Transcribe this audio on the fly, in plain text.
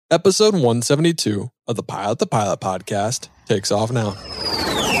Episode 172 of the Pilot podcast takes off now.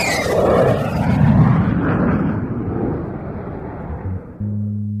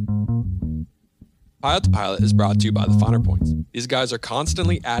 Pilot to Pilot is brought to you by The Finer Points. These guys are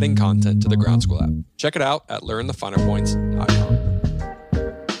constantly adding content to the Ground School app. Check it out at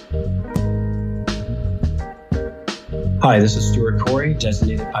learnthefiner.points.com. Hi, this is Stuart Corey,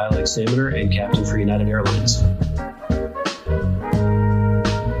 designated pilot examiner and captain for United Airlines.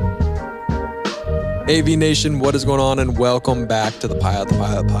 AV Nation, what is going on? And welcome back to the Pilot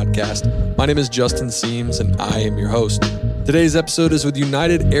podcast. My name is Justin Seams and I am your host. Today's episode is with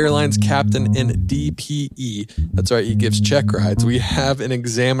United Airlines captain and DPE. That's right, he gives check rides. We have an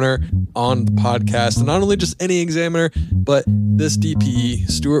examiner on the podcast, and not only just any examiner, but this DPE,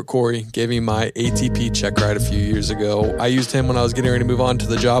 Stuart Corey, gave me my ATP check ride a few years ago. I used him when I was getting ready to move on to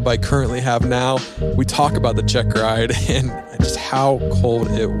the job I currently have now. We talk about the check ride and just how cold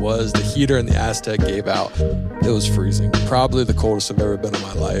it was. The heater in the Aztec gave out. It was freezing. Probably the coldest I've ever been in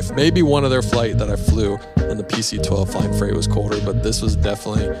my life. Maybe one other flight that I flew in the PC-12 flying freight was colder, but this was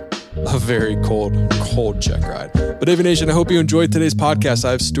definitely a very cold check ride. But AV Nation, I hope you enjoyed today's podcast.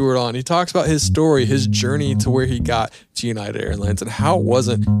 I have Stuart on. He talks about his story, his journey to where he got to United Airlines and how it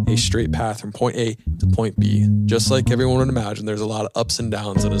wasn't a straight path from point A to point B. Just like everyone would imagine, there's a lot of ups and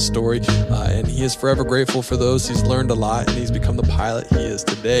downs in his story, and he is forever grateful for those. He's learned a lot, and he's become the pilot he is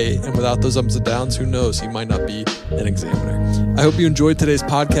today. And without those ups and downs, who knows? He might not be an examiner. I hope you enjoyed today's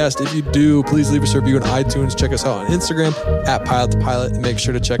podcast. If you do, please leave us a review on iTunes. Check us out on Instagram at Pilot to Pilot, and make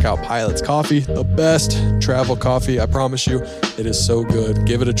sure to check out Pilot's Coffee, the best travel coffee. I promise you, it is so good.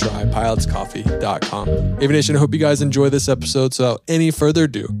 Give it a try. pilotscoffee.com. AV Nation, I hope you guys enjoy this episode. So without any further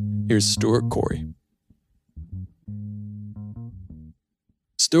ado, here's Stuart Corey.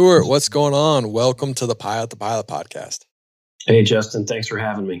 Stuart, what's going on? Welcome to the Pilot podcast. Hey, Justin. Thanks for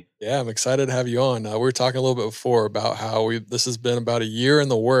having me. Yeah, I'm excited to have you on. We were talking a little bit before about how this has been about a year in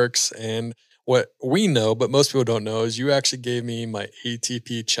the works, and what we know, but most people don't know, is you actually gave me my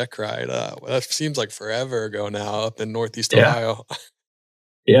ATP check ride. That seems like forever ago now, up in Northeast Ohio.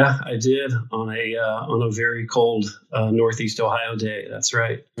 Yeah, I did on a very cold Northeast Ohio day. That's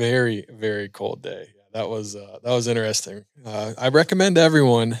right. Very, very cold day. Yeah, that was interesting. I recommend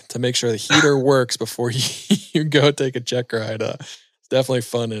everyone to make sure the heater works before you go take a check ride. It's definitely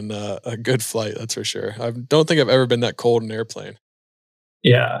fun and a good flight, that's for sure. I don't think I've ever been that cold in an airplane.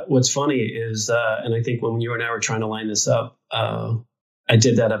 Yeah, what's funny is, and I think when you and I were trying to line this up, I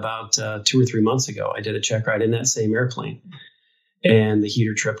did that about 2 or 3 months ago. I did a check ride in that same airplane, and the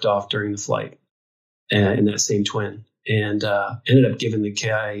heater tripped off during the flight in that same twin, and ended up giving the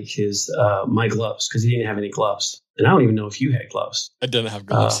guy his my gloves because he didn't have any gloves, and I don't even know if you had gloves. I didn't have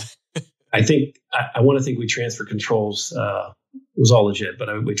gloves. I think I want to think we transfer controls. It was all legit,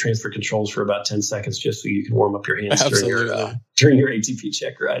 but we transferred controls for about 10 seconds just so you can warm up your hands during your ATP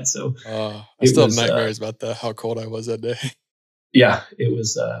check ride. So I still have nightmares about how cold I was that day. Yeah, it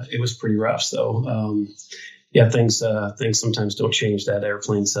was pretty rough. So things sometimes don't change. That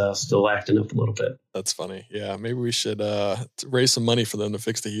airplane's still acting up a little bit. That's funny. Yeah, maybe we should raise some money for them to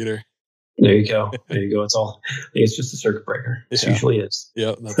fix the heater. There you go. It's just a circuit breaker. It usually is.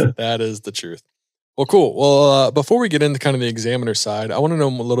 Yeah, that is the truth. Well, cool. Well, before we get into kind of the examiner side, I want to know a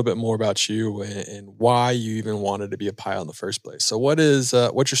little bit more about you and why you even wanted to be a pilot in the first place. So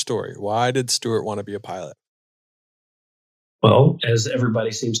what's your story? Why did Stuart want to be a pilot? Well, as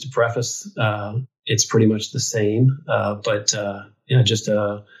everybody seems to preface, it's pretty much the same. But just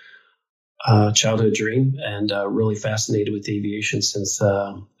a childhood dream, and really fascinated with aviation since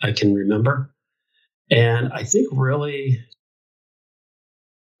I can remember. And I think really,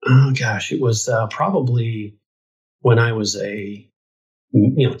 it was probably when I was a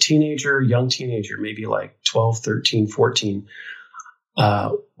young teenager, maybe like 12, 13, 14.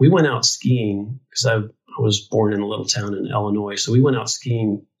 We went out skiing because I was born in a little town in Illinois. So we went out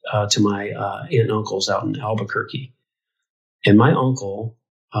skiing to my aunt and uncle's out in Albuquerque. And my uncle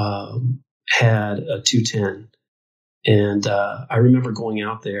had a 210. And I remember going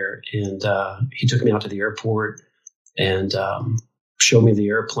out there, and he took me out to the airport and showed me the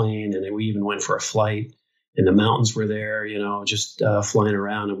airplane. And then we even went for a flight, and the mountains were there, just flying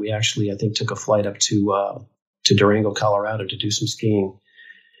around. And we actually, I think, took a flight up to Durango, Colorado to do some skiing.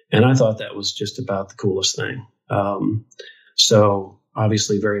 And I thought that was just about the coolest thing. So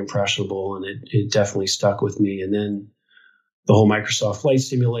obviously very impressionable, and it definitely stuck with me. And then the whole Microsoft Flight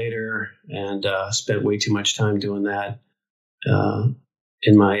Simulator, and spent way too much time doing that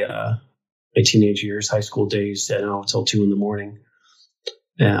in my teenage years, high school days, until 2 a.m,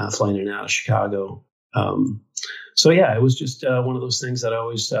 flying in and out of Chicago. So yeah, it was just one of those things that I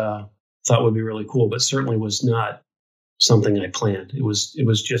always thought would be really cool, but certainly was not something I planned. It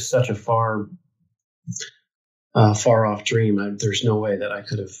was just such a far off dream. There's no way that I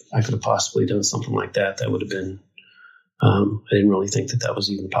could have possibly done something like that. That would have been. I didn't really think that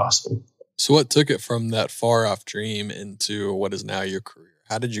was even possible. So what took it from that far off dream into what is now your career?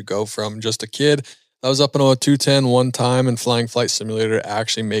 How did you go from just a kid that was up in a 210 one time and flying flight simulator to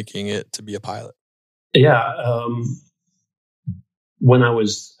actually making it to be a pilot? Yeah. When I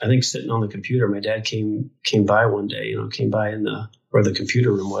was, I think, sitting on the computer, my dad came by one day, came by in where the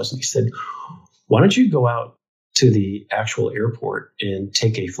computer room was. And he said, why don't you go out to the actual airport and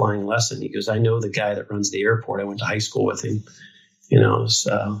take a flying lesson? He goes, I know the guy that runs the airport. I went to high school with him,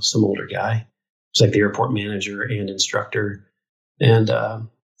 some older guy. He's like the airport manager and instructor. And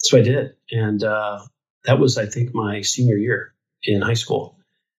so I did. And that was, I think, my senior year in high school.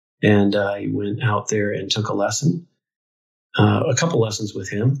 And I went out there and took a lesson. A couple lessons with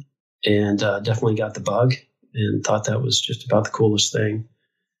him, and definitely got the bug and thought that was just about the coolest thing.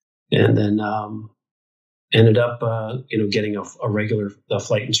 And then ended up, getting a regular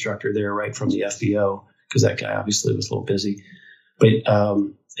flight instructor there right from the FBO, because that guy obviously was a little busy. But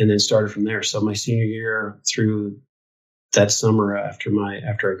and then started from there. So my senior year through that summer after I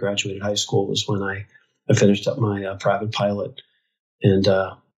graduated high school was when I finished up my private pilot, and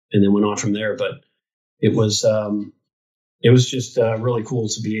then went on from there. But it was just really cool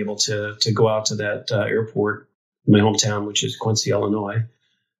to be able to go out to that airport in my hometown, which is Quincy, Illinois.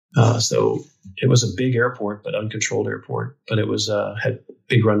 So it was a big airport, but uncontrolled airport. But it was had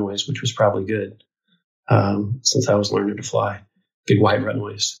big runways, which was probably good since I was learning to fly, big wide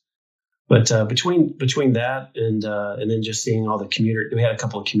runways. But between that and then just seeing all the commuter, we had a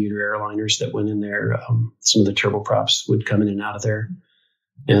couple of commuter airliners that went in there. Some of the turboprops would come in and out of there,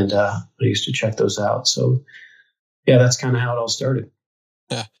 and I used to check those out. So. Yeah, that's kind of how it all started.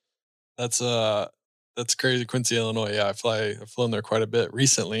 Yeah, that's crazy. Quincy, Illinois. Yeah, I've flown there quite a bit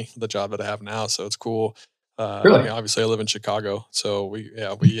recently. The job that I have now, so it's cool. Really? Obviously, I live in Chicago, so we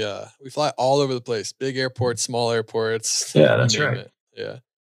fly all over the place. Big airports, small airports. Yeah, that's right. It. Yeah.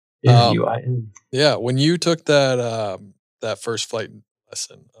 Yeah, UIN. Yeah, when you took that first flight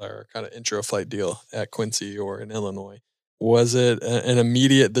lesson or kind of intro flight deal at Quincy or in Illinois. Was it an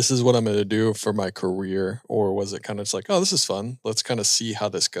immediate, this is what I'm going to do for my career? Or was it kind of just like, oh, this is fun. Let's kind of see how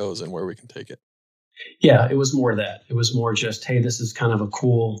this goes and where we can take it? Yeah, it was more that. It was more just, hey, this is kind of a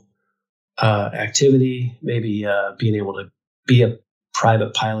cool activity. Maybe being able to be a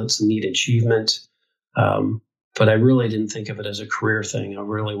private pilot's a neat achievement. But I really didn't think of it as a career thing. I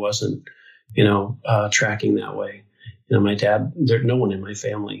really wasn't, tracking that way. My dad, no one in my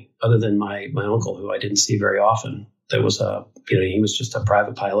family other than my uncle, who I didn't see very often. That was he was just a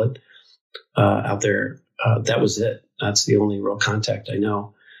private pilot out there. That was it. That's the only real contact I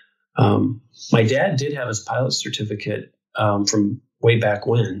know. My dad did have his pilot certificate from way back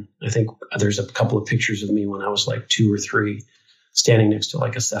when. I think there's a couple of pictures of me when I was like 2 or 3, standing next to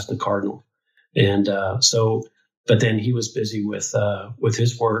like a Cessna Cardinal, and but then he was busy with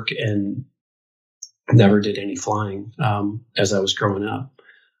his work and never did any flying as I was growing up.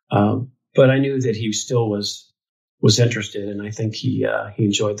 But I knew that he still was interested, and I think he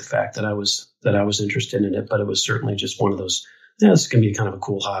enjoyed the fact that I was interested in it. But it was certainly just one of those. Yeah, this can be kind of a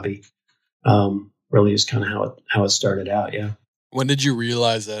cool hobby. Really is kind of how it started out. Yeah. When did you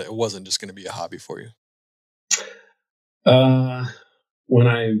realize that it wasn't just going to be a hobby for you? When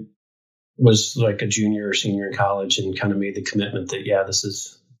I was like a junior or senior in college, and kind of made the commitment that this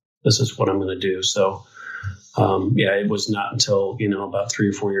is what I'm going to do. So it was not until about 3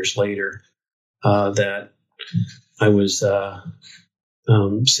 or 4 years later that I was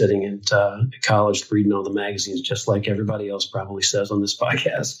sitting at college reading all the magazines, just like everybody else probably says on this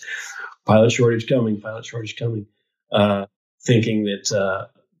podcast. Pilot shortage coming, thinking that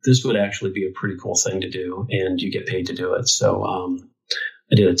this would actually be a pretty cool thing to do, and you get paid to do it. So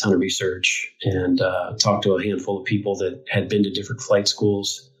I did a ton of research and talked to a handful of people that had been to different flight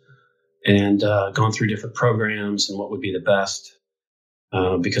schools and gone through different programs and what would be the best.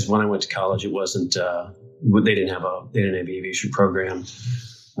 Because when I went to college, it wasn't they didn't have aviation program,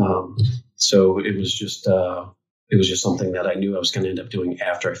 so it was just something that I knew I was going to end up doing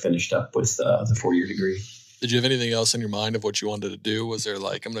after I finished up with the 4-year degree. Did you have anything else in your mind of what you wanted to do? Was there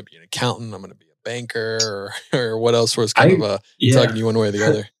like, I'm going to be an accountant, I'm going to be a banker, or what else was kind of tugging you one way or the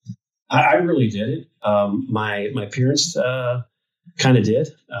other? I really did it. My parents kind of did.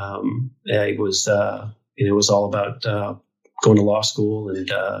 It was all about going to law school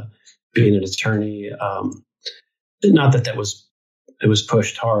and being an attorney. Not that was it was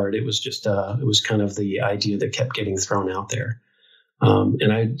pushed hard. It was just it was kind of the idea that kept getting thrown out there.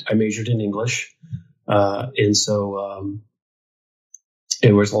 And I majored in English, and so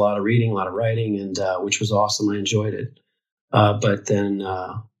it was a lot of reading, a lot of writing, and which was awesome. I enjoyed it. But then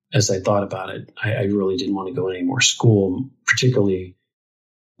as I thought about it, I really didn't want to go any more school, particularly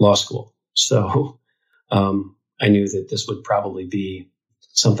law school. So I knew that this would probably be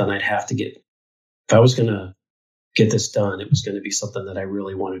something I'd have to get. If I was going to get this done, it was going to be something that I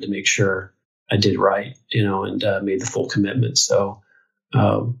really wanted to make sure I did right, and made the full commitment. So,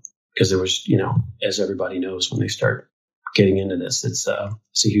 because there was, as everybody knows, when they start getting into this, it's a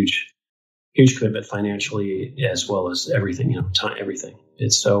huge commitment financially as well as everything, time, everything.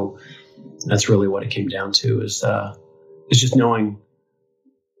 That's really what it came down to is just knowing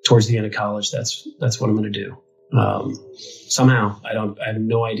towards the end of college, that's what I'm going to do. Somehow I have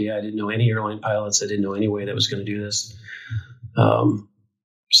no idea. I didn't know any airline pilots. I didn't know any way that was going to do this.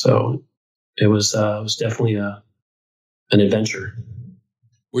 So it was definitely an adventure.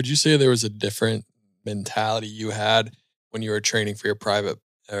 Would you say there was a different mentality you had when you were training for your private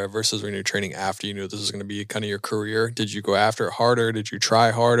versus when you're training after you knew this was going to be kind of your career? Did you go after it harder? Did you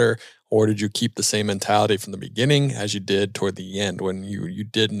try harder? Or did you keep the same mentality from the beginning as you did toward the end when you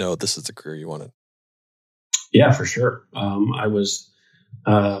did know this is the career you wanted? Yeah, for sure. I was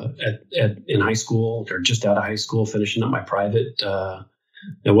in high school or just out of high school, finishing up my private.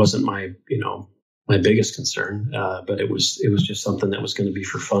 It wasn't my biggest concern, but it was just something that was going to be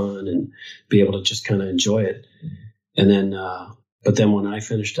for fun and be able to just kind of enjoy it. And then, but then when I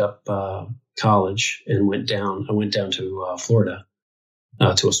finished up college and I went down to Florida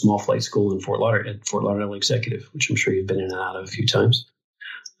to a small flight school in Fort Lauderdale Executive, which I'm sure you've been in and out of a few times,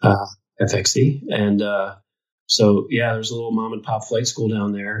 FXE. And so, yeah, there's a little mom and pop flight school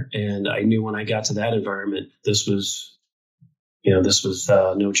down there. And I knew when I got to that environment, this was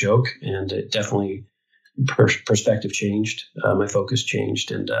no joke. And it definitely, perspective changed. My focus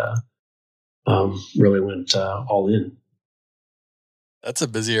changed and really went all in. That's a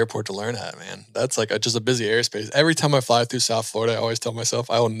busy airport to learn at, man. That's like just a busy airspace. Every time I fly through South Florida, I always tell myself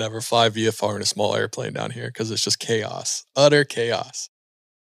I will never fly VFR in a small airplane down here because it's just chaos, utter chaos.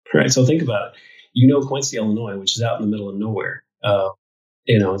 Right. So think about it. Quincy, Illinois, which is out in the middle of nowhere.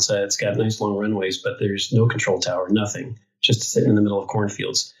 It's got nice long runways, but there's no control tower, nothing, just sitting in the middle of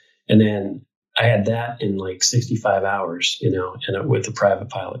cornfields. And then I had that in like 65 hours, and with a private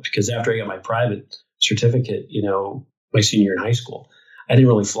pilot, because after I got my private certificate, my senior year in high school, I didn't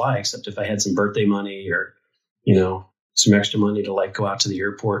really fly except if I had some birthday money or, some extra money to like go out to the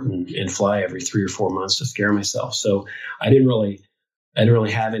airport and fly every 3 or 4 months to scare myself. So I didn't really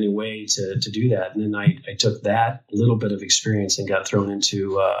have any way to do that. And then I took that little bit of experience and got thrown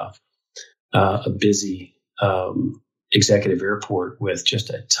into a busy executive airport with just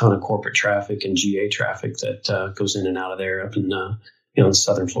a ton of corporate traffic and GA traffic that goes in and out of there up in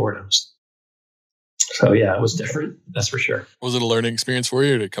southern Florida. So yeah, it was different. That's for sure. Was it a learning experience for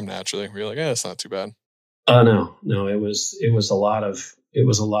you, or did it come naturally? Were you like, it's not too bad? No, it was a lot of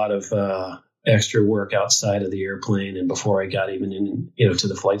extra work outside of the airplane and before I got even in, to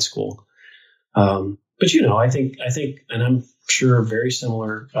the flight school. But I think, and I'm sure very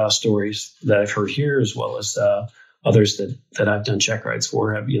similar stories that I've heard here, as well as others that I've done check rides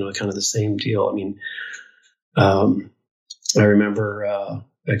for have, kind of the same deal. I mean, I remember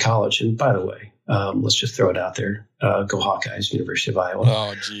at college, and by the way, let's just throw it out there. Go Hawkeyes, University of Iowa.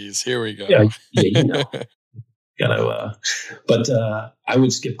 Oh, geez. Here we go. Yeah, but I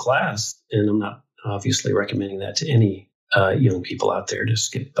would skip class, and I'm not obviously recommending that to any young people out there to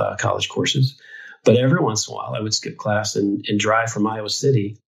skip college courses. But every once in a while, I would skip class and drive from Iowa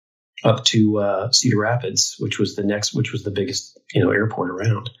City up to Cedar Rapids, which was the biggest airport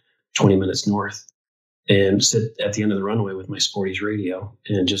around, 20 minutes north, and sit at the end of the runway with my Sporty's radio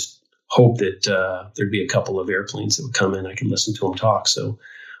and just hope that there'd be a couple of airplanes that would come in. I could listen to them talk. So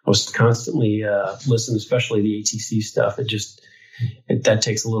I was constantly listening, especially the ATC stuff. That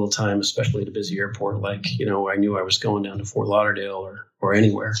takes a little time, especially at a busy airport. Like, I knew I was going down to Fort Lauderdale or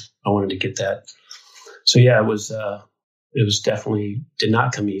anywhere. I wanted to get that. So yeah, it was definitely did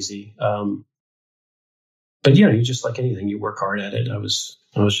not come easy. But you just like anything, you work hard at it. I was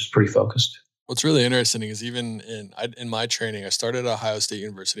just pretty focused. What's really interesting is even in my training, I started at Ohio State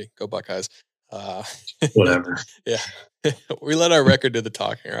University. Go Buckeyes. Whatever. Yeah. We let our record do the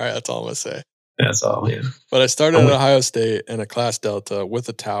talking, right? That's all I'm going to say. That's all, yeah. But I started at Ohio State in a class Delta with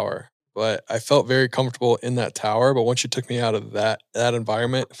a tower. But I felt very comfortable in that tower. But once you took me out of that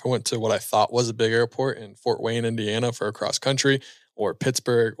environment, if I went to what I thought was a big airport in Fort Wayne, Indiana for a cross country, or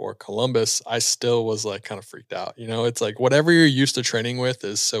Pittsburgh or Columbus, I still was like kind of freaked out. It's like whatever you're used to training with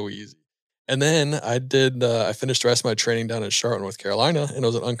is so easy. And then I finished the rest of my training down in Charlotte, North Carolina, and it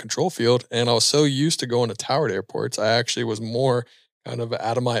was an uncontrolled field. And I was so used to going to towered airports, I actually was more kind of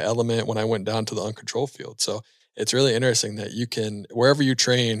out of my element when I went down to the uncontrolled field. So it's really interesting that you can, wherever you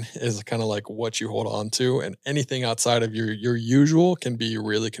train is kind of like what you hold on to, and anything outside of your usual can be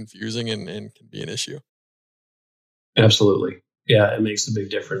really confusing and can be an issue. Absolutely. Yeah, it makes a big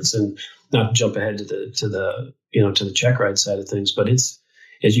difference. And not to jump ahead to the check ride side of things, but it's,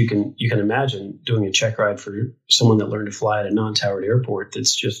 as you can imagine, doing a check ride for someone that learned to fly at a non-towered airport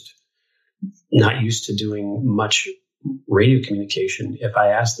that's just not used to doing much radio communication. If I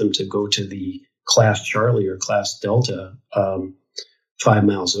ask them to go to the Class Charlie or Class Delta 5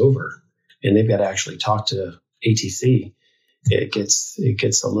 miles over, and they've got to actually talk to ATC, it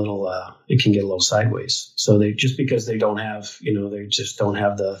gets a little it can get a little sideways. So they, just because they don't have, they just don't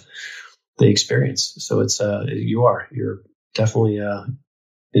have the experience. So it's you're definitely the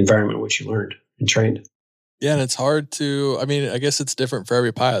environment in which you learned and trained. Yeah, and it's hard to, I guess it's different for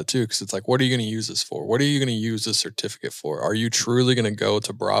every pilot too, because it's like, what are you going to use this for? What are you going to use this certificate for? Are you truly going to go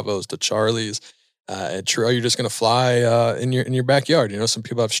to Bravos, to Charlies? Are you just going to fly in your backyard? Some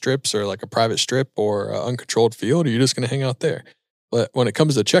people have strips or like a private strip or uncontrolled field. Or are you just going to hang out there? But when it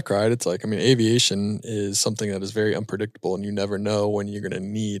comes to check ride, it's like, aviation is something that is very unpredictable, and you never know when you're going to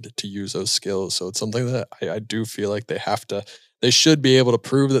need to use those skills. So it's something that I do feel like they should be able to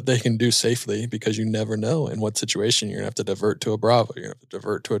prove that they can do safely, because you never know in what situation you're going to have to divert to a Bravo, you're going to have to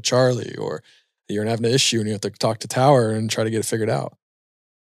divert to a Charlie, or you're going to have an issue and you have to talk to tower and try to get it figured out.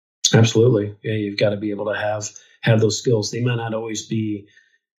 Absolutely. Yeah, you've got to be able to have those skills. They might not always be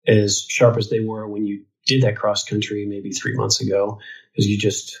as sharp as they were when you did that cross country maybe 3 months ago, because you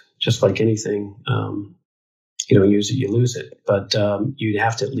just like anything, use it, you lose it. But you'd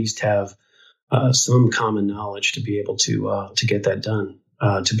have to at least have some common knowledge to be able to get that done.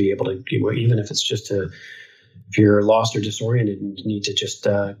 To be able to, even if it's just if you're lost or disoriented and you need to just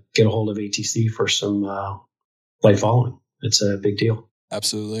get a hold of ATC for some light following, it's a big deal.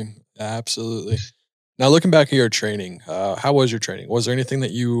 Absolutely. Now, looking back at your training, how was your training? Was there anything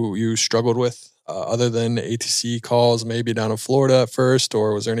that you struggled with other than ATC calls, maybe down in Florida at first,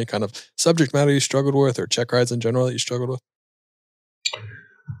 or was there any kind of subject matter you struggled with, or check rides in general that you struggled with?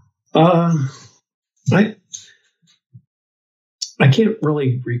 I can't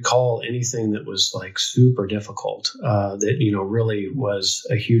really recall anything that was like super difficult, that, really was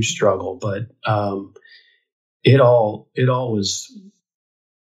a huge struggle, but it all was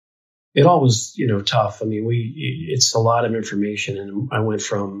tough. It's a lot of information, and I went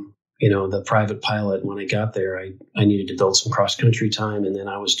from, the private pilot. When I got there, I needed to build some cross country time, and then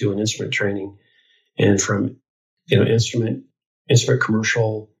I was doing instrument training, and from, instrument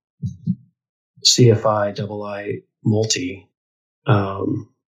commercial, CFI, II, multi,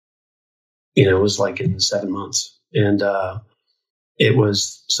 it was like in 7 months, and it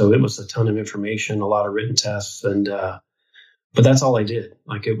was a ton of information, a lot of written tests, and but that's all I did.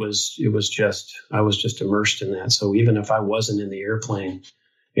 Like I was just immersed in that. So even if I wasn't in the airplane,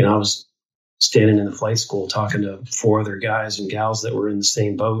 I was standing in the flight school talking to 4 other guys and gals that were in the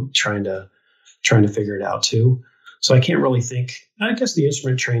same boat, trying to figure it out too. So I can't really think. I guess the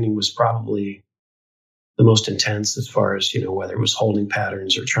instrument training was probably the most intense, as far as, whether it was holding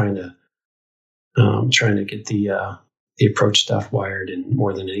patterns or trying to get the approach stuff wired, and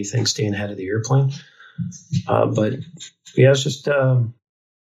more than anything, staying ahead of the airplane. But yeah, it's just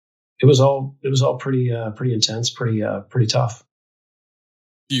it was all pretty intense, pretty tough.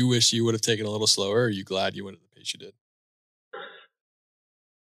 Do you wish you would have taken a little slower, or are you glad you went at the pace you did?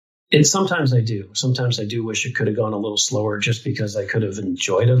 And sometimes I do. Sometimes I do wish it could have gone a little slower, just because I could have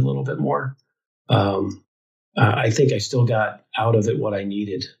enjoyed it a little bit more. I think I still got out of it what I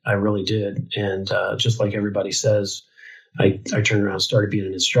needed. I really did. And just like everybody says, I turned around and started being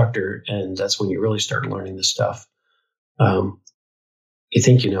an instructor, and that's when you really start learning this stuff. You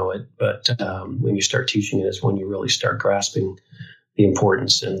think you know it, but when you start teaching it is when you really start grasping the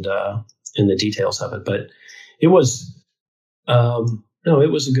importance and the details of it. But it was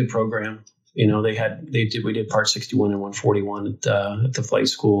it was a good program. We did Part 61 and 141 at the flight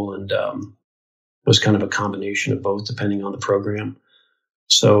school, and it was kind of a combination of both, depending on the program.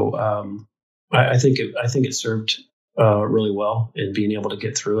 So I think it served really well in being able to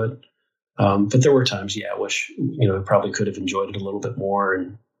get through it. But there were times, I wish, I probably could have enjoyed it a little bit more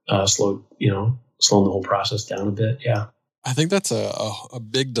and slowing the whole process down a bit. Yeah. I think that's a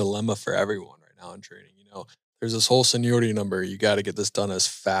big dilemma for everyone right now in training. There's this whole seniority number. You got to get this done as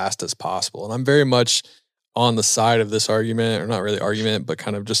fast as possible. And I'm very much on the side of this argument, or not really argument, but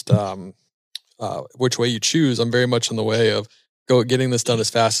kind of just which way you choose. I'm very much in the way of getting this done as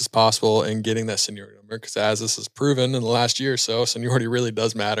fast as possible and getting that seniority number, because as this is proven in the last year or so, seniority really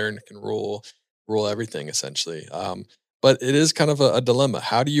does matter and can rule everything essentially. But it is kind of a dilemma.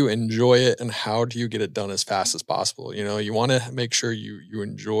 How do you enjoy it, and how do you get it done as fast as possible? You want to make sure you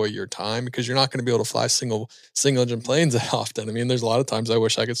enjoy your time, because you're not going to be able to fly single engine planes that often. I mean, there's a lot of times I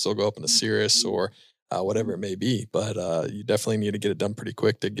wish I could still go up in a Cirrus or whatever it may be, but you definitely need to get it done pretty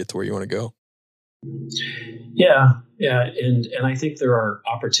quick to get to where you want to go. Yeah. And I think there are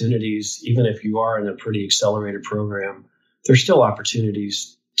opportunities, even if you are in a pretty accelerated program, there's still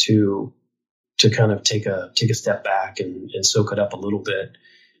opportunities to kind of take a step back and soak it up a little bit.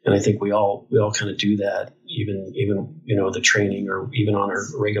 And I think we all kind of do that, even the training, or even on our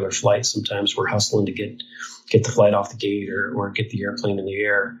regular flights. Sometimes we're hustling to get the flight off the gate or get the airplane in the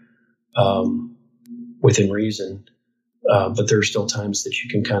air within reason. But there are still times that you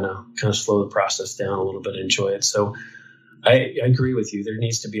can kind of slow the process down a little bit and enjoy it. So I agree with you. There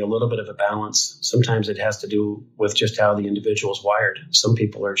needs to be a little bit of a balance. Sometimes it has to do with just how the individual is wired. Some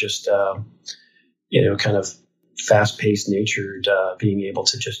people are just kind of fast-paced natured, being able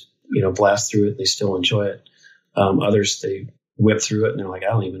to just, blast through it and they still enjoy it. Others, they whip through it and they're like,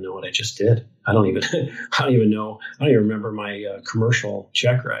 I don't even know what I just did. I don't even know. I don't even remember my commercial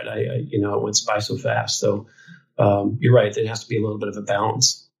check ride. It went by so fast. So you're right. There has to be a little bit of a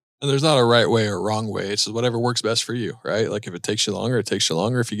balance. And there's not a right way or wrong way. It's just whatever works best for you, right? Like if it takes you longer, it takes you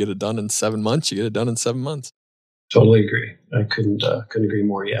longer. If you get it done in 7 months, you get it done in 7 months. Totally agree. I couldn't agree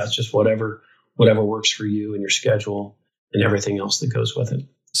more. Yeah, it's just whatever works for you and your schedule and everything else that goes with it.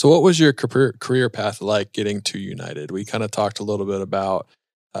 So what was your career path like getting to United? We kind of talked a little bit about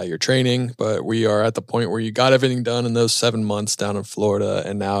your training, but we are at the point where you got everything done in those 7 months down in Florida,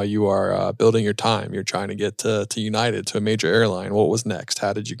 and now you are building your time. You're trying to get to United, to a major airline. What was next?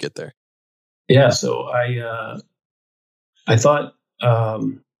 How did you get there? Yeah, so I thought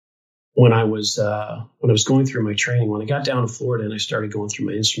when I was going through my training, when I got down to Florida and I started going through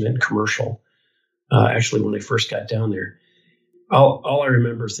my instrument and commercial, actually when I first got down there, all I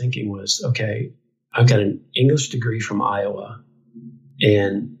remember thinking was, okay, I've got an English degree from Iowa,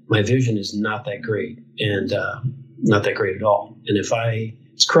 and my vision is not that great, and not that great at all. And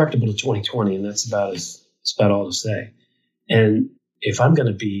it's correctable to 20/20, and that's about all to say. And if I'm going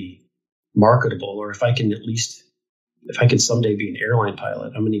to be marketable, or if I can someday be an airline pilot,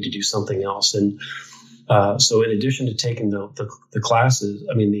 I'm going to need to do something else. And so in addition to taking the classes,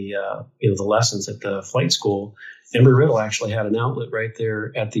 the lessons at the flight school, Embry-Riddle actually had an outlet right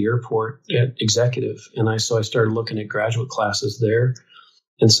there at the airport at Executive. And so I started looking at graduate classes there.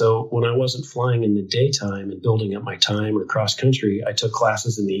 And so when I wasn't flying in the daytime and building up my time or cross country, I took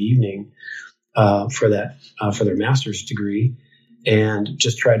classes in the evening for their master's degree, and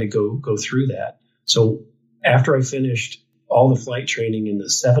just tried to go through that. So after I finished all the flight training in the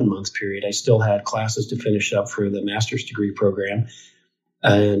 7-month period, I still had classes to finish up for the master's degree program.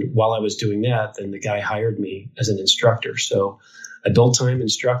 And while I was doing that, then the guy hired me as an instructor. So I built time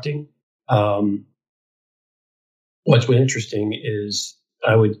instructing. What's been interesting is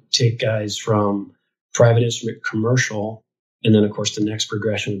I would take guys from private instrument commercial, and then of course the next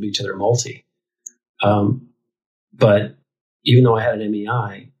progression would be to their multi. But even though I had an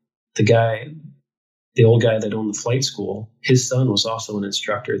MEI, the old guy that owned the flight school, his son was also an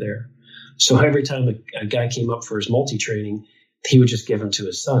instructor there. So every time a guy came up for his multi-training, he would just give him to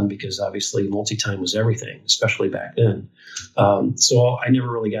his son, because obviously multi-time was everything, especially back then. So I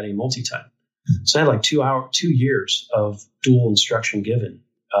never really got any multi-time. So I had like 2 years of dual instruction given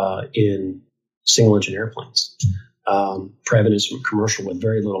in single engine airplanes, private instrument commercial with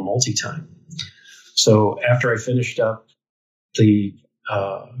very little multi-time. So after I finished up the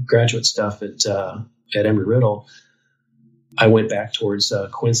graduate stuff at Embry-Riddle, I went back towards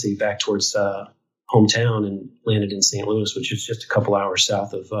Quincy, back towards hometown, and landed in St. Louis, which is just a couple hours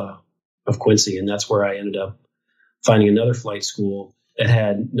south of Quincy. And that's where I ended up finding another flight school that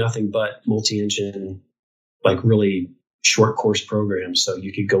had nothing but multi-engine, like really short course programs. So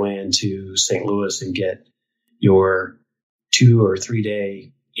you could go into St. Louis and get your 2 or 3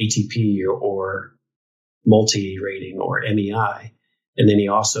 day ATP or multi rating or MEI. And then he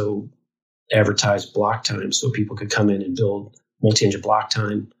also advertised block time, so people could come in and build multi-engine block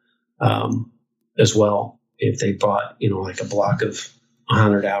time as well if they bought, like a block of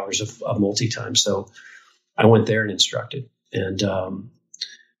 100 hours of multi-time. So I went there and instructed, and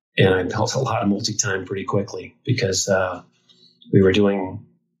I built a lot of multi-time pretty quickly, because we were doing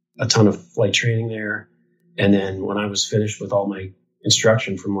a ton of flight training there. And then when I was finished with all my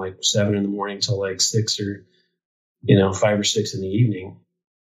instruction from like 7 in the morning till like 6 or 5 or 6 in the evening.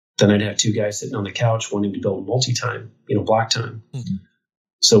 Then I'd have two guys sitting on the couch wanting to build multi-time, block time. Mm-hmm.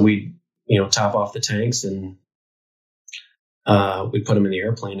 So we, top off the tanks and we put them in the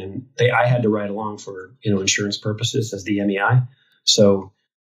airplane, and I had to ride along for, insurance purposes as the MEI. So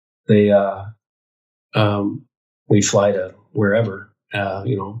they, we'd fly to wherever,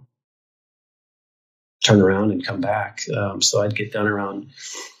 turn around and come back. So I'd get done around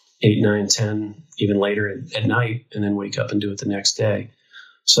 8, 9, 10, even later at night, and then wake up and do it the next day.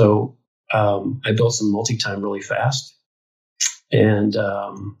 So I built some multi-time really fast. And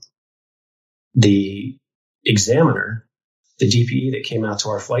the examiner, the DPE that came out to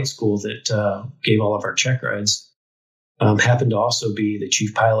our flight school that gave all of our check rides, happened to also be the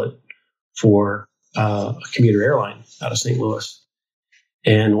chief pilot for a commuter airline out of St. Louis.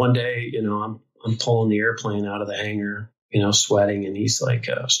 And one day, I'm pulling the airplane out of the hangar, sweating, and he's like,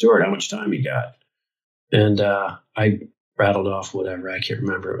 "Stuart, how much time you got?" And I rattled off whatever, I can't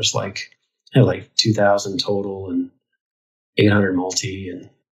remember. It was like 2,000 total and 800 multi. And he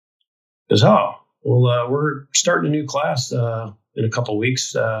goes, "Oh, well, we're starting a new class in a couple of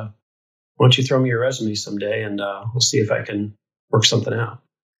weeks. Why don't you throw me your resume someday, and we'll see if I can work something out."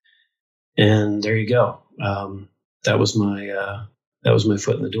 And there you go. That was my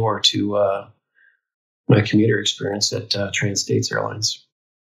foot in the door to my commuter experience at Trans-States Airlines.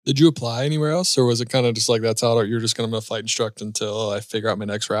 Did you apply anywhere else, or was it kind of just like, that's how you're just going to flight instruct until I figure out my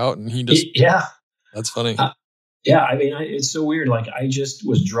next route? And he just, yeah, that's funny. Yeah. I mean, it's so weird. Like, I just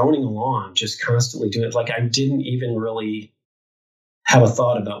was droning along, just constantly doing it. Like, I didn't even really have a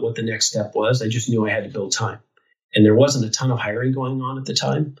thought about what the next step was. I just knew I had to build time, and there wasn't a ton of hiring going on at the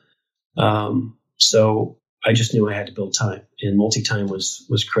time. So I just knew I had to build time, and multi-time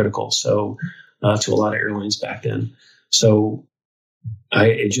was critical. So, to a lot of airlines back then. So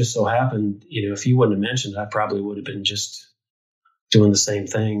it just so happened, if you wouldn't have mentioned it, I probably would have been just doing the same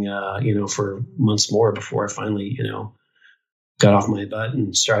thing, for months more before I finally, got off my butt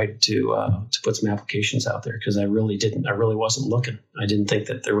and started to put some applications out there, because I really wasn't looking. I didn't think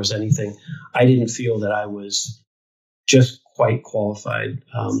that there was anything. I didn't feel that I was just quite qualified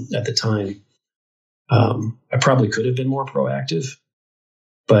at the time. I probably could have been more proactive,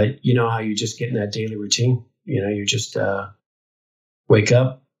 but you know how you just get in that daily routine. You just wake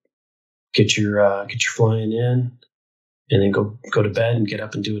up, get your flying in, and then go to bed and get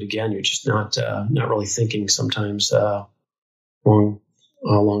up and do it again. You're just not really thinking sometimes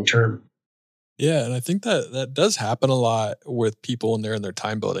long term. Yeah, and I think that does happen a lot with people when they're in their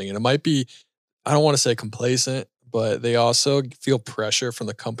time building, and it might be, I don't want to say complacent, but they also feel pressure from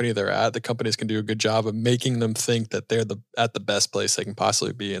the company they're at. The companies can do a good job of making them think that they're at the best place they can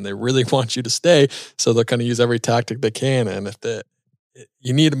possibly be, and they really want you to stay. So they'll kind of use every tactic they can. And if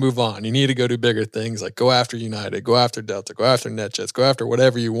you need to move on, you need to go do bigger things, like go after United, go after Delta, go after NetJets, go after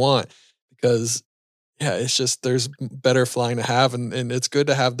whatever you want, because yeah, it's just, there's better flying to have, and it's good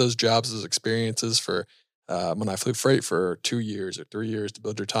to have those jobs as experiences for when I flew freight for 2 years or 3 years to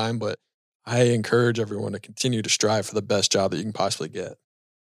build your time. But I encourage everyone to continue to strive for the best job that you can possibly get.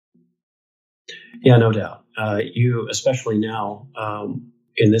 Yeah, no doubt. You, especially now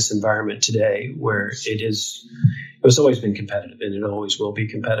in this environment today, where it was always been competitive, and it always will be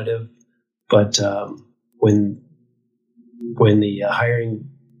competitive. But when the hiring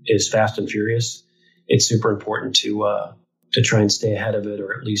is fast and furious, it's super important to try and stay ahead of it,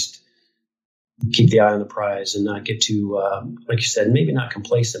 or at least keep the eye on the prize and not get too, like you said, maybe not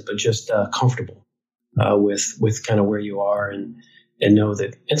complacent, but just comfortable with kind of where you are, and know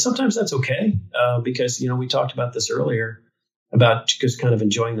that. And sometimes that's okay, because, we talked about this earlier about just kind of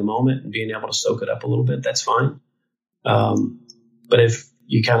enjoying the moment and being able to soak it up a little bit. That's fine. But if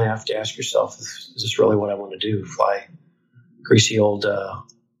you kind of have to ask yourself, is this really what I want to do? Fly greasy old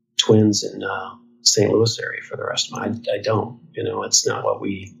twins in St. Louis area for the rest of my, I don't, it's not what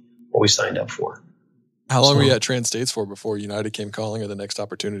we signed up for. How long were you at Trans-States for before United came calling, or the next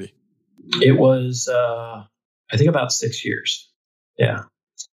opportunity? It was, I think about 6 years. Yeah.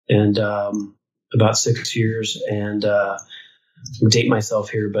 And about 6 years, and I'm dating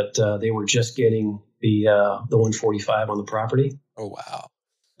myself here, but they were just getting the 145 on the property. Oh, wow.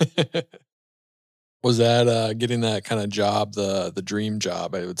 Was that getting that kind of job, the dream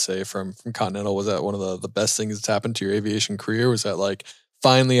job, I would say, from Continental? Was that one of the best things that's happened to your aviation career? Was that like,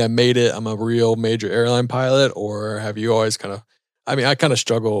 finally I made it, I'm a real major airline pilot? Or have you always I kind of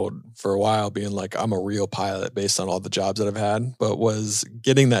struggled for a while being like, I'm a real pilot based on all the jobs that I've had, but was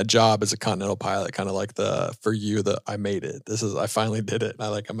getting that job as a Continental pilot kind of like I made it. I finally did it.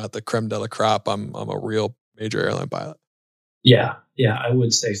 I'm at the creme de la crop. I'm a real major airline pilot. Yeah, I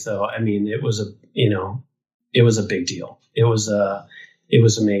would say so. I mean, it was a big deal. It was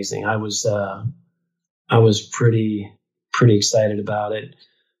amazing. I was pretty excited about it,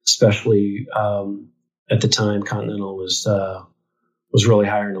 especially at the time. Continental was really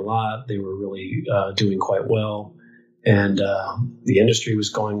hiring a lot. They were really doing quite well, and the industry was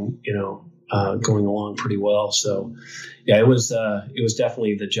going along pretty well. So, yeah, it was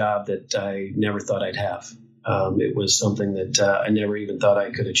definitely the job that I never thought I'd have. It was something that I never even thought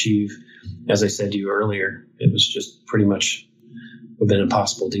I could achieve. As I said to you earlier, it was just pretty much been an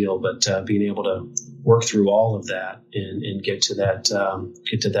impossible deal. But being able to work through all of that and get to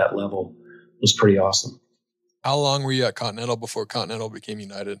that level was pretty awesome. How long were you at Continental before Continental became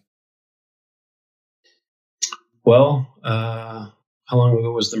United? Well, how long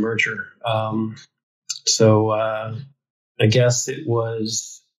ago was the merger? So I guess it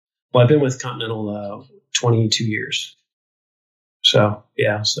was. Well, I've been with Continental 22 years. So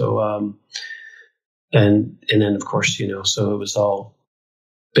yeah. So and then of course so it was all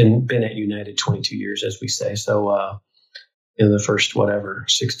been at United 22 years, as we say. So in the first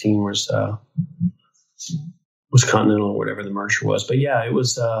 16 was Continental, or whatever the merger was. But yeah, it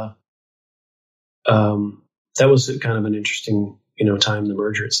was that was kind of an interesting time, the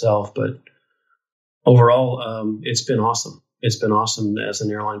merger itself. But overall, it's been awesome. It's been awesome as an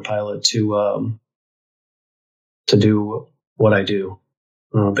airline pilot to do what I do.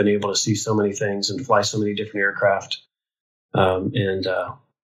 I've been able to see so many things and fly so many different aircraft, and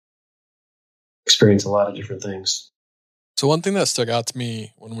experience a lot of different things. So one thing that stuck out to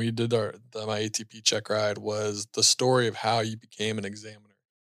me when we did my ATP check ride was the story of how you became an examiner.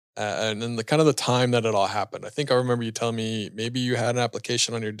 And then the kind of the time that it all happened. I think I remember you telling me maybe you had an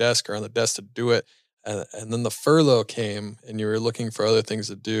application on your desk or on the desk to do it. And then the furlough came and you were looking for other things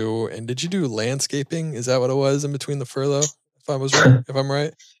to do. And did you do landscaping? Is that what it was in between the furlough? If I'm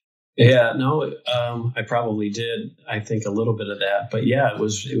right? Yeah, no, I probably did. I think a little bit of that, but yeah, it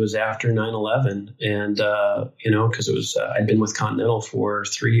was after 9/11, and because it was I'd been with Continental for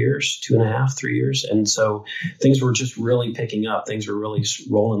 3 years, 2.5, 3 years, and so things were just really picking up. Things were really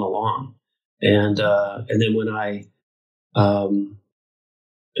rolling along, and then when I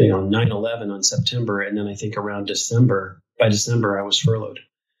 9/11 on September, and then I think around December. By December, I was furloughed,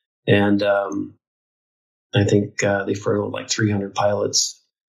 and I think they furloughed like 300 pilots.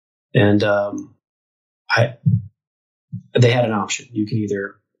 And they had an option. You could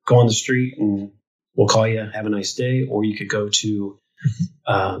either go on the street and we'll call you, have a nice day, or you could go to,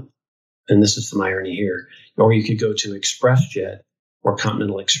 and this is some irony here, or you could go to ExpressJet or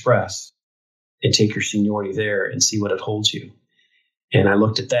Continental Express and take your seniority there and see what it holds you. And I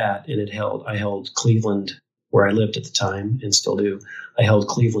looked at that, and I held Cleveland, where I lived at the time and still do. I held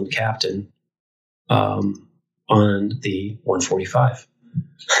Cleveland captain on the 145.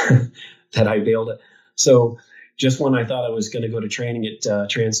 that I bailed it. So just when I thought I was going to go to training at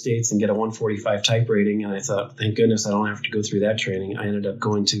Trans-States and get a 145 type rating, and I thought, thank goodness I don't have to go through that training, I ended up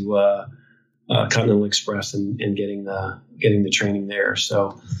going to Continental Express and getting the training there.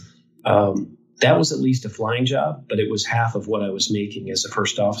 So that was at least a flying job, but it was half of what I was making as a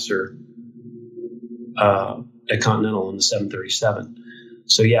first officer at Continental in the 737.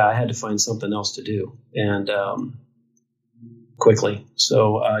 So yeah, I had to find something else to do, and quickly.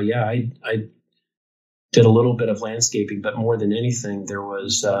 So I did a little bit of landscaping, but more than anything, there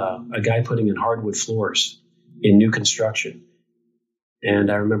was a guy putting in hardwood floors in new construction.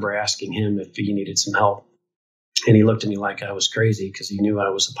 And I remember asking him if he needed some help. And he looked at me like I was crazy because he knew I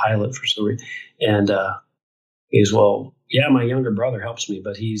was a pilot for some reason. And he's, well, yeah, my younger brother helps me,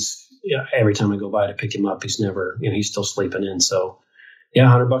 but every time I go by to pick him up, he's never, he's still sleeping in. So yeah,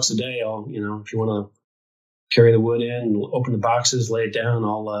 $100 a day. I'll, if you want to carry the wood in and open the boxes, lay it down,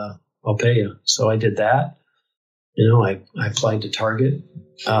 I'll pay you. So I did that. I applied to Target,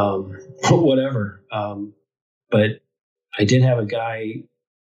 whatever. But I did have a guy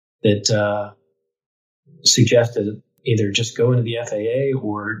that suggested either just go into the FAA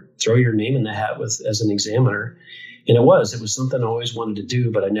or throw your name in the hat as an examiner. And it was something I always wanted to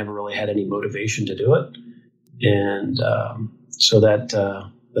do, but I never really had any motivation to do it. And so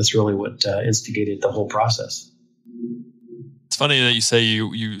that's really what instigated the whole process. It's funny that you say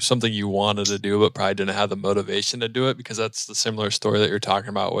you something you wanted to do, but probably didn't have the motivation to do it, because that's the similar story that you're talking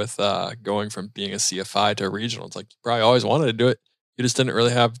about with going from being a CFI to a regional. It's like you probably always wanted to do it. You just didn't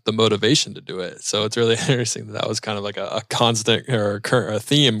really have the motivation to do it. So it's really interesting that was kind of like a constant or a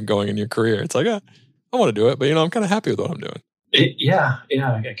theme going in your career. It's like, I want to do it, but I'm kind of happy with what I'm doing. I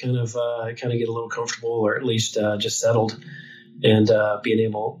kind of get a little comfortable, or at least just settled. and being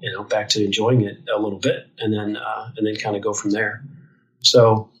able, back to enjoying it a little bit, and then kind of go from there.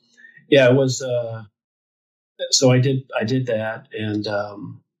 So yeah, it was. So I did that, and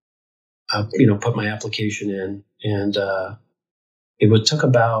put my application in, and took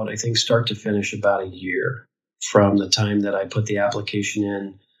about, I think, start to finish, about a year from the time that I put the application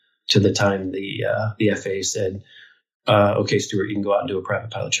in to the time the FAA said, "Okay, Stuart, you can go out and do a private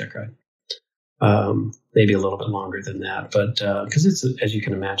pilot check ride." Maybe a little bit longer than that, but because it's, as you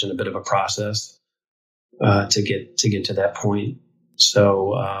can imagine, a bit of a process to get to that point.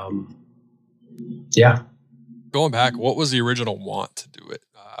 So yeah. Going back, what was the original want to do it?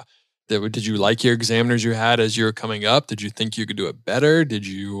 Did you like your examiners you had as you were coming up? Did you think you could do it better? Did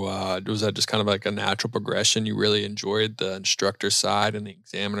you was that just kind of like a natural progression? You really enjoyed the instructor side and the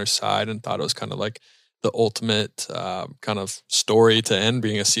examiner side, and thought it was kind of like the ultimate kind of story to end,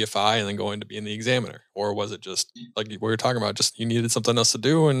 being a CFI and then going to being the examiner? Or was it just like we were talking about, just you needed something else to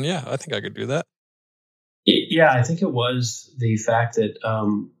do, and yeah, I think I could do that? Yeah, I think it was the fact that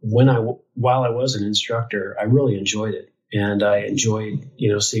while I was an instructor, I really enjoyed it. And I enjoyed,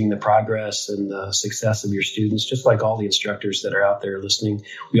 seeing the progress and the success of your students, just like all the instructors that are out there listening.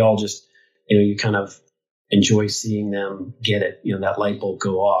 We all just, you kind of enjoy seeing them get it, that light bulb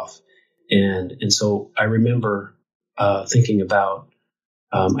go off. And so I remember thinking about,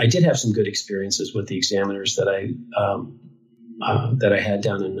 I did have some good experiences with the examiners that I had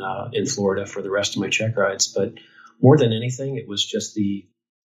down in Florida for the rest of my check rides. But more than anything, it was just the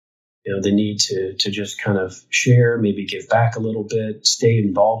need to just kind of share, maybe give back a little bit, stay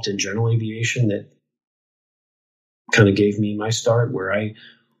involved in general aviation, that kind of gave me my start where I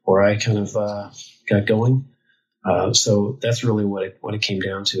kind of got going. So that's really what it came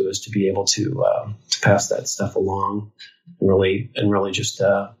down to, is to be able to pass that stuff along and really just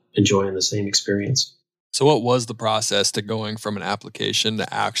enjoying the same experience. So what was the process to going from an application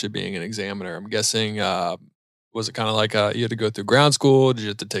to actually being an examiner? I'm guessing, was it kind of like you had to go through ground school? Did you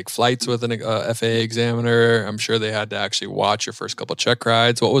have to take flights with an FAA examiner? I'm sure they had to actually watch your first couple of check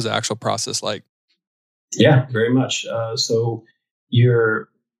rides. What was the actual process like? Yeah, very much. So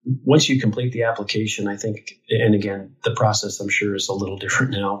once you complete the application, I think, and again, the process I'm sure is a little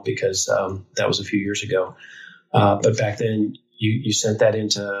different now because that was a few years ago. But back then, you sent that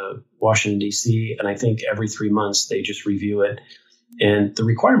into Washington, D.C., and I think every 3 months they just review it. And the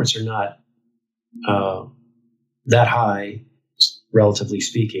requirements are not that high, relatively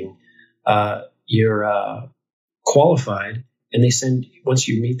speaking. You're qualified, and once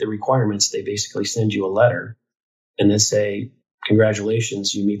you meet the requirements, they basically send you a letter and they say,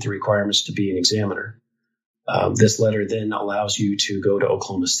 "Congratulations, you meet the requirements to be an examiner." This letter then allows you to go to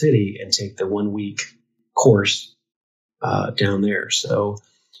Oklahoma City and take the 1-week course down there. So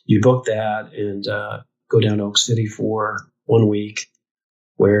you book that and go down to Oak City for 1 week,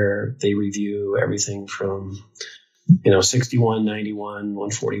 where they review everything from 61, 91,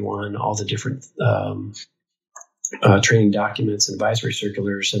 141, all the different training documents and advisory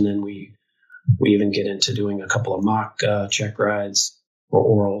circulars, and then we even get into doing a couple of mock check rides or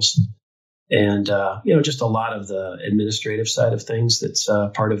orals, and just a lot of the administrative side of things that's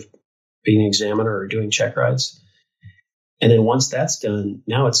part of being an examiner or doing check rides. And then once that's done,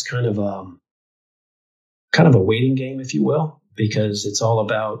 now it's kind of a waiting game, if you will, because it's all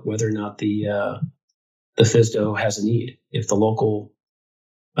about whether or not the FSDO has a need. If the local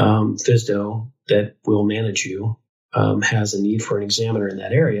FSDO that will manage you has a need for an examiner in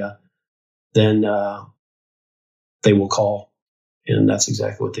that area, then they will call. And that's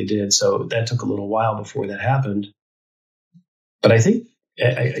exactly what they did. So that took a little while before that happened. But I think,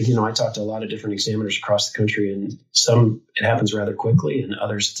 I talked to a lot of different examiners across the country, and some it happens rather quickly, and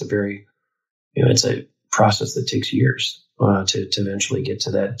others it's a very, it's a process that takes years to eventually get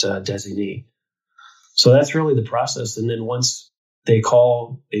to that designee. So that's really the process. And then once they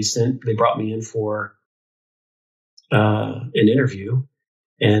call, they brought me in for an interview,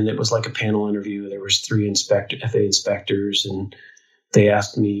 and it was like a panel interview. There was 3 FAA inspectors, and they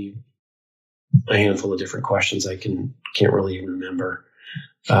asked me a handful of different questions. I can't really even remember.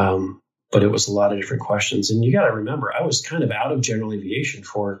 But it was a lot of different questions. And you got to remember, I was kind of out of general aviation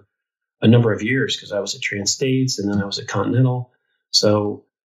for a number of years because I was at Trans-States and then I was at Continental. So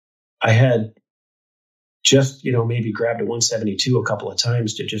I had just, maybe grabbed a 172 a couple of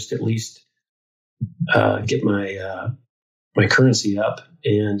times to just at least get my currency up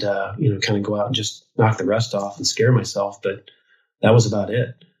and, kind of go out and just knock the rest off and scare myself. But that was about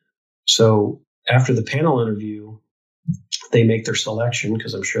it. So after the panel interview, they make their selection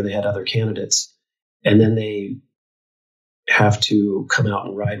because I'm sure they had other candidates. And then they have to come out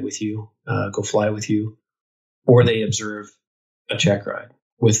and ride with you, go fly with you, or they observe a check ride.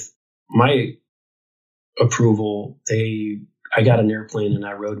 With my approval, I got an airplane and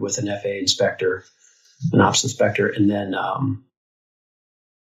I rode with an FAA inspector, an ops inspector, and then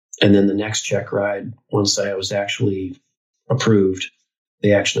the next check ride, once I was actually approved,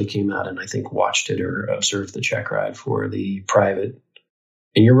 they actually came out and I think watched it or observed the check ride for the private.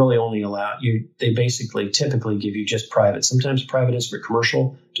 And you're really only allowed, they basically typically give you just private, sometimes private instrument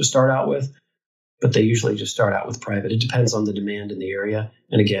commercial to start out with, but they usually just start out with private. It depends on the demand in the area.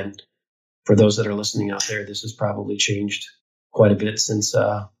 And again, for those that are listening out there, this has probably changed quite a bit since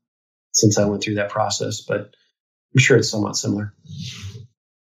I went through that process, but I'm sure it's somewhat similar.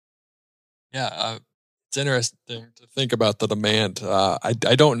 Yeah, it's interesting to think about the demand.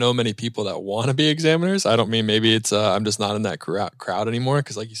 I don't know many people that want to be examiners. I don't mean maybe it's I'm just not in that crowd anymore,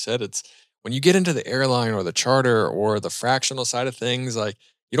 because like you said, it's when you get into the airline or the charter or the fractional side of things, like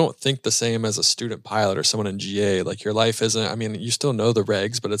you don't think the same as a student pilot or someone in GA. Like your life isn't, I mean, you still know the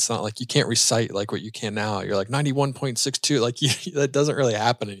regs, but it's not like you can't recite like what you can now. You're like 91.62, like that doesn't really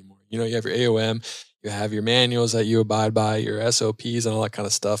happen anymore. You know, you have your AOM, you have your manuals that you abide by, your SOPs and all that kind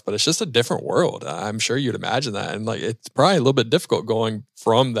of stuff, but it's just a different world. I'm sure you'd imagine that. And like, it's probably a little bit difficult going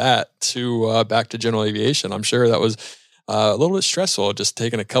from that to back to general aviation. I'm sure that was a little bit stressful, just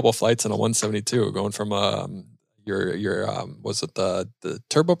taking a couple flights in a 172, going from your was it the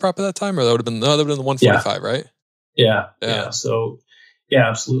turboprop at that time, or that would have been the 145, right? Yeah. So yeah,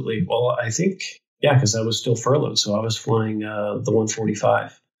 absolutely. Well, I think, because I was still furloughed, so I was flying the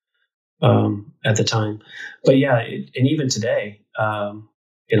 145 at the time. But yeah, and even today, I'll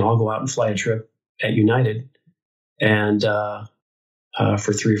go out and fly a trip at United and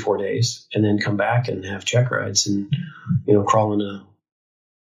for 3 or 4 days, and then come back and have check rides and crawl in a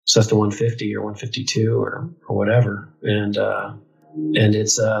Cessna 150 or 152 or whatever, and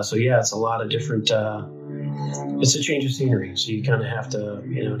it's it's a lot of different. It's a change of scenery, so you kind of have to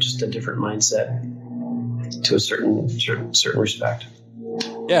just a different mindset to a certain respect.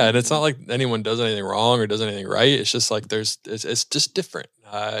 Yeah, and it's not like anyone does anything wrong or does anything right. It's just like it's just different.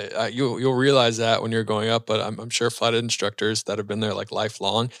 You'll realize that when you're going up, but I'm sure flight instructors that have been there like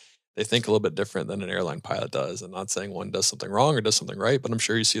lifelong, they think a little bit different than an airline pilot does. I'm not saying one does something wrong or does something right, but I'm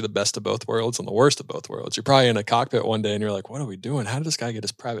sure you see the best of both worlds and the worst of both worlds. You're probably in a cockpit one day and you're like, what are we doing? How did this guy get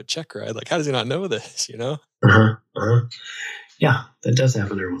his private check ride? Like, how does he not know this, Yeah, that does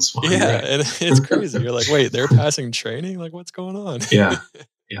happen every once in a while. Yeah, right? and it's crazy. You're like, wait, they're passing training? Like, what's going on? Yeah,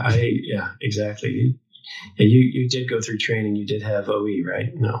 exactly. You did go through training. You did have OE,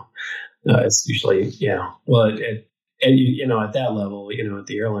 right? No, it's usually, well, at that level, at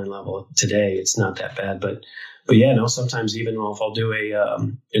the airline level today, it's not that bad. But sometimes even if I'll do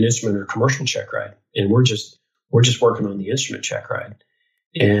an instrument or commercial check ride, and we're just working on the instrument check ride,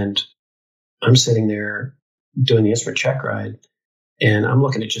 and I'm sitting there doing the instrument check ride, and I'm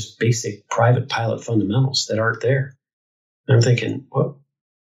looking at just basic private pilot fundamentals that aren't there. And I'm thinking, what?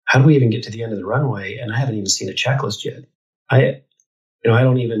 How do we even get to the end of the runway? And I haven't even seen a checklist yet. I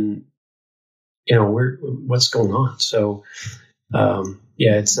don't even, what's going on? So,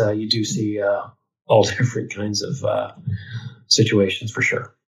 it's you do see all different kinds of situations for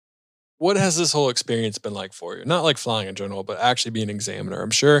sure. What has this whole experience been like for you? Not like flying in general, but actually being an examiner.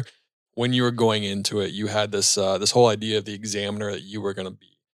 I'm sure when you were going into it, you had this whole idea of the examiner that you were going to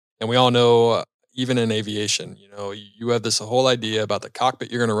be. And we all know, even in aviation, you have this whole idea about the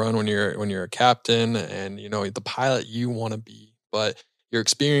cockpit you're going to run when you're a captain, and the pilot you want to be. But your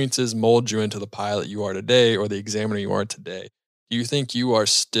experiences mold you into the pilot you are today, or the examiner you are today. Do you think you are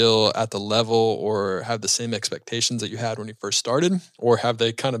still at the level or have the same expectations that you had when you first started, or have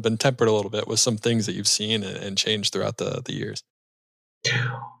they kind of been tempered a little bit with some things that you've seen and changed throughout the years?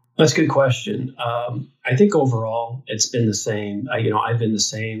 That's a good question. I think overall it's been the same. I've been the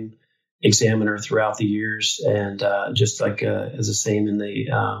same examiner throughout the years, and just like as the same in the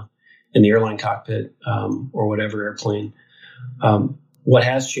airline cockpit or whatever airplane. What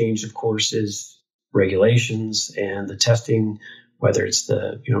has changed, of course, is regulations and the testing, whether it's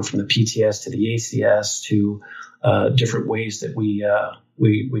from the PTS to the ACS to different ways that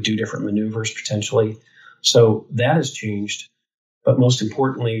we do different maneuvers potentially. So that has changed. But most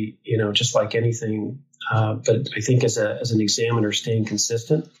importantly, just like anything, but I think as an examiner, staying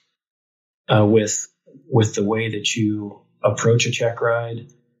consistent with the way that you approach a check ride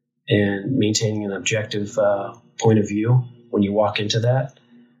and maintaining an objective point of view when you walk into that,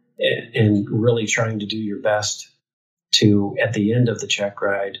 and really trying to do your best to, at the end of the check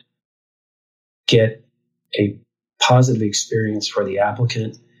ride, get a positive experience for the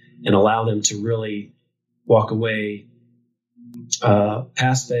applicant and allow them to really walk away,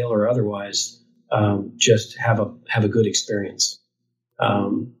 pass, fail, or otherwise, just have a good experience.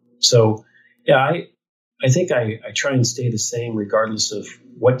 So yeah, I think I try and stay the same regardless of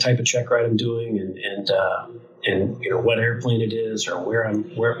what type of check ride I'm doing and what airplane it is or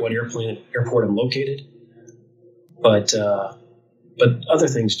what airport I'm located. But other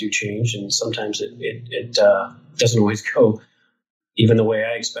things do change, and sometimes it doesn't always go even the way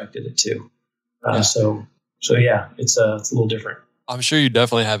I expected it to. So yeah, it's a little different. I'm sure you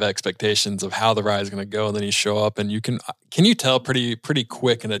definitely have expectations of how the ride is going to go, and then you show up, and can you tell pretty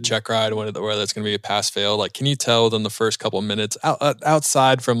quick in a check ride whether that's going to be a pass fail? Like, can you tell within the first couple of minutes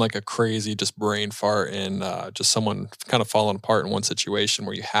outside from like a crazy just brain fart and just someone kind of falling apart in one situation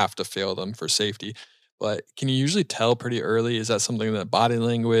where you have to fail them for safety? But can you usually tell pretty early? Is that something that body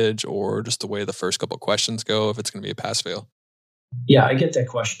language or just the way the first couple of questions go if it's going to be a pass fail? Yeah, I get that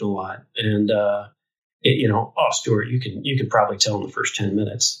question a lot, and Stuart, you can probably tell in the first 10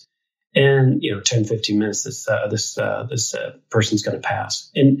 minutes, and 10, 15 minutes this person's going to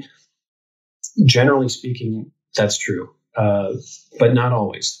pass. And generally speaking, that's true, but not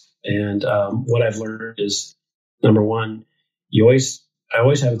always. And what I've learned is, number one, I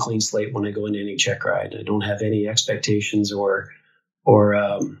always have a clean slate when I go into any check ride. I don't have any expectations or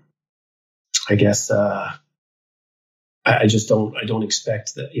I guess I just don't. I don't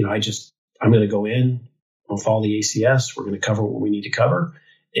expect that. I'm going to go in. I'll follow the ACS. We're going to cover what we need to cover,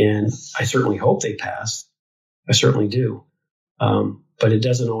 and I certainly hope they pass. I certainly do, but it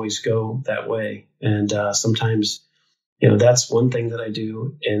doesn't always go that way. And sometimes, that's one thing that I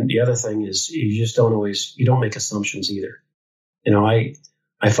do. And the other thing is you don't make assumptions either.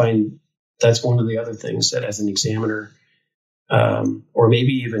 I find that's one of the other things that as an examiner, or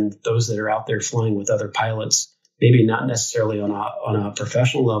maybe even those that are out there flying with other pilots, maybe not necessarily on a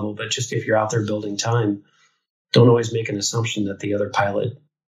professional level, but just if you're out there building time, don't always make an assumption that the other pilot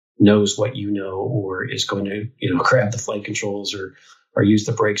knows what you know or is going to, grab the flight controls or use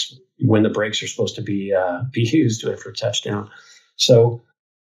the brakes when the brakes are supposed to be used for touchdown. So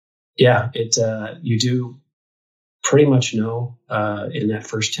yeah, you do pretty much know in that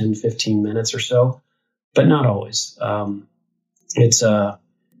first 10, 15 minutes or so, but not always. It's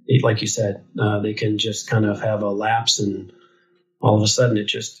like you said, they can just kind of have a lapse, and all of a sudden it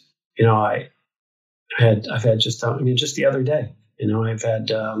just, I've had just the other day, I've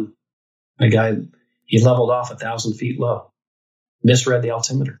had a guy, he leveled off 1,000 feet low, misread the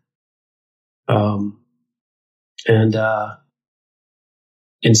altimeter. And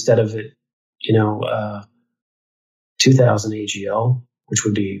instead of it, 2,000 AGL, which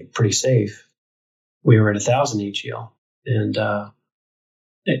would be pretty safe, we were at 1,000 AGL. And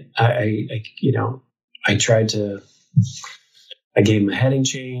I gave him a heading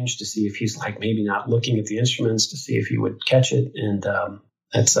change to see if he's like maybe not looking at the instruments to see if he would catch it. And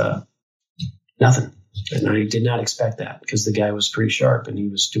that's nothing. And I did not expect that because the guy was pretty sharp and he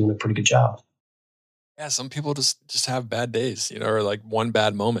was doing a pretty good job. Yeah, some people just have bad days, or like one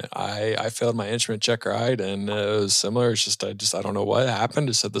bad moment. I failed my instrument check ride, and it was similar. It's just I don't know what happened.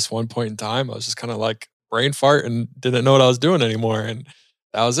 Just at this one point in time, I was just kind of like brain fart and didn't know what I was doing anymore, and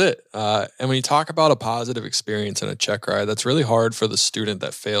that was it. And when you talk about a positive experience in a check ride, that's really hard for the student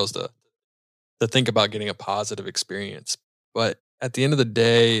that fails to think about getting a positive experience. But at the end of the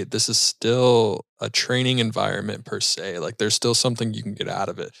day, this is still a training environment per se. Like there's still something you can get out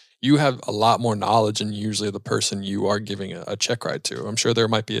of it. You have a lot more knowledge than usually the person you are giving a check ride to. I'm sure there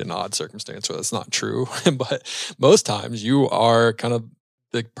might be an odd circumstance where that's not true, but most times you are kind of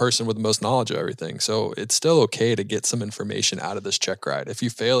the person with the most knowledge of everything. So it's still okay to get some information out of this check ride. If you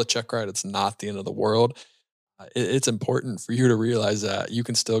fail a check ride, it's not the end of the world. It's important for you to realize that you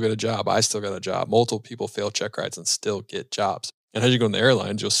can still get a job. I still got a job. Multiple people fail check rides and still get jobs. And as you go in the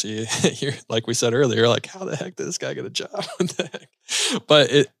airlines, you'll see here, like we said earlier, like, how the heck did this guy get a job? What the heck? But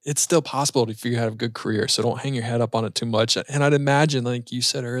it's still possible if you have a good career. So don't hang your head up on it too much. And I'd imagine, like you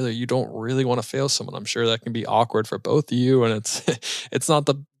said earlier, you don't really want to fail someone. I'm sure that can be awkward for both of you. And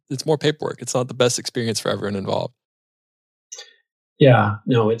it's more paperwork. It's not the best experience for everyone involved. Yeah,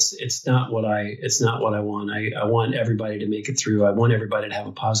 no, it's not what I want. I want everybody to make it through. I want everybody to have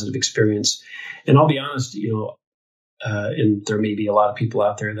a positive experience. And I'll be honest, and there may be a lot of people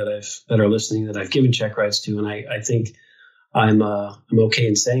out there that are listening that I've given check rides to, and I think I'm okay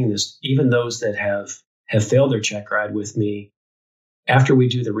in saying this. Even those that have failed their check ride with me, after we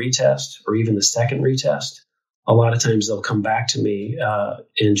do the retest or even the second retest, a lot of times they'll come back to me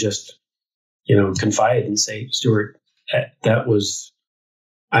and just confide and say, Stuart,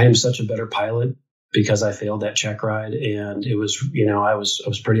 I am such a better pilot because I failed that check ride, and it was I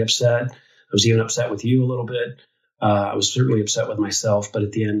was pretty upset. I was even upset with you a little bit. I was certainly upset with myself, but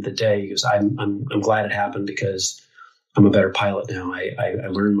at the end of the day, he goes, I'm glad it happened because I'm a better pilot now. I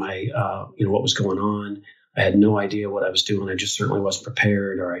learned my, what was going on. I had no idea what I was doing. I just certainly wasn't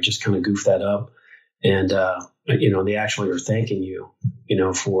prepared, or I just kind of goofed that up. And, they actually are thanking you,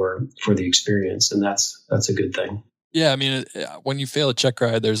 for the experience. And that's a good thing. Yeah, I mean, when you fail a check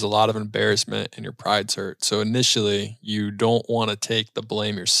ride, there's a lot of embarrassment and your pride's hurt. So initially, you don't want to take the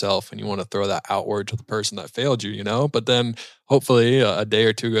blame yourself, and you want to throw that outward to the person that failed you, But then hopefully a day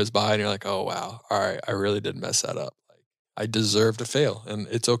or two goes by and you're like, oh, wow, all right, I really did mess that up. Like, I deserve to fail, and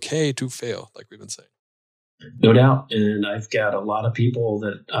it's okay to fail, like we've been saying. No doubt. And I've got a lot of people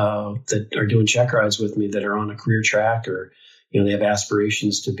that are doing check rides with me that are on a career track, or, they have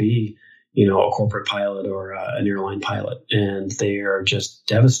aspirations to be a corporate pilot or an airline pilot, and they are just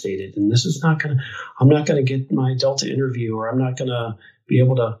devastated. And this is I'm not going to get my Delta interview, or I'm not going to be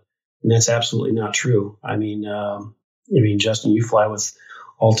able to. And that's absolutely not true. I mean, Justin, you fly with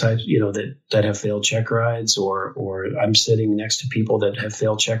all types, that have failed check rides, or I'm sitting next to people that have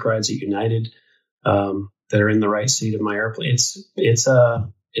failed check rides at United, that are in the right seat of my airplane. It's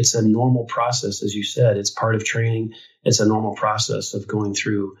a normal process, as you said. It's part of training. It's a normal process of going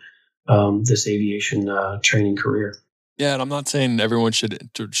through this aviation training career. Yeah, and I'm not saying everyone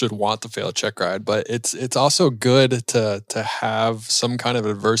should want to fail a check ride, but it's also good to have some kind of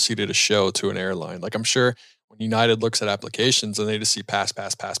adversity to show to an airline. Like, I'm sure when United looks at applications and they just see pass,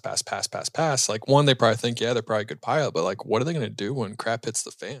 like, one, they probably think, yeah, they're probably a good pilot, but like, what are they going to do when crap hits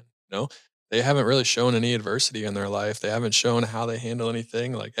the fan? They haven't really shown any adversity in their life. They haven't shown how they handle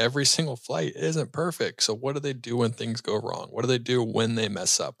anything. Like, every single flight isn't perfect. So what do they do when things go wrong? What do they do when they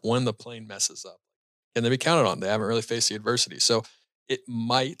mess up, when the plane messes up? Can they be counted on? They haven't really faced the adversity. So it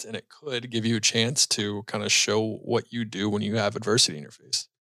might, and it could give you a chance to kind of show what you do when you have adversity in your face.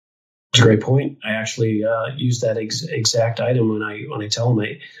 That's a great point. I actually use that exact item when I tell them,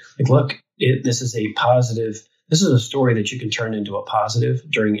 look, this is a positive. This is a story that you can turn into a positive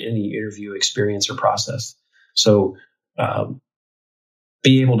during any interview experience or process. So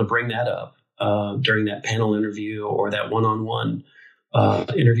be able to bring that up during that panel interview or that one-on-one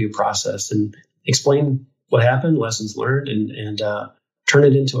interview process, and explain what happened, lessons learned, and turn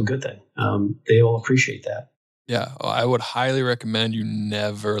it into a good thing. They will appreciate that. Yeah, I would highly recommend you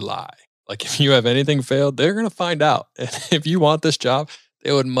never lie. Like, if you have anything failed, they're going to find out. And if you want this job,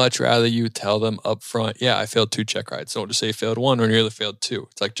 they would much rather you tell them up front, yeah, I failed 2 check rides. Don't just say failed 1 or nearly failed 2.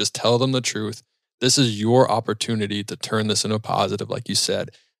 It's like, just tell them the truth. This is your opportunity to turn this into a positive, like you said,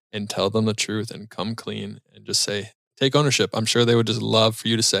 and tell them the truth and come clean and just say, take ownership. I'm sure they would just love for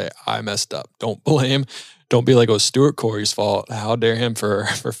you to say, I messed up. Don't blame. Don't be like, oh, Stuart Corey's fault. How dare him for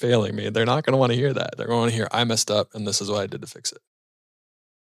failing me? They're not going to want to hear that. They're going to want to hear, I messed up and this is what I did to fix it.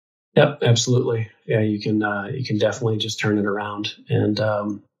 Yep, absolutely. Yeah, you can definitely just turn it around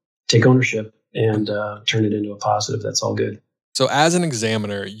and take ownership and turn it into a positive. That's all good. So as an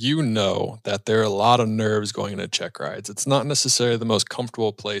examiner, you know that there are a lot of nerves going into check rides. It's not necessarily the most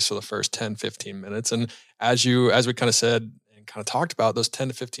comfortable place for the first 10, 15 minutes. And as we kind of said and kind of talked about, those 10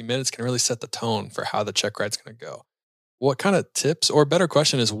 to 15 minutes can really set the tone for how the check ride's going to go. What kind of tips, or a better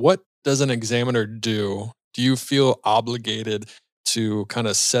question is, what does an examiner do? Do you feel obligated to kind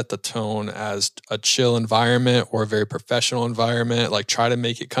of set the tone as a chill environment or a very professional environment? Like, try to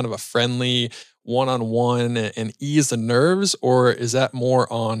make it kind of a friendly one-on-one and ease the nerves? Or is that more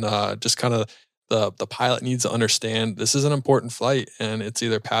on just kind of the pilot needs to understand this is an important flight and it's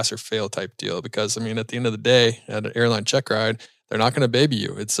either pass or fail type deal? Because, I mean, at the end of the day, at an airline check ride, they're not going to baby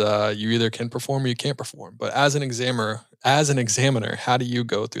you. It's you either can perform or you can't perform. But as an examiner, how do you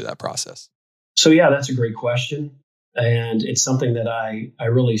go through that process? So yeah, that's a great question. And it's something that I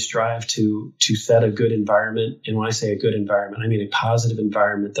really strive to set a good environment. And when I say a good environment, I mean a positive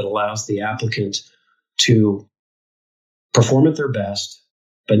environment that allows the applicant to perform at their best,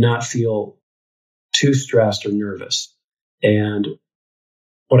 but not feel too stressed or nervous. And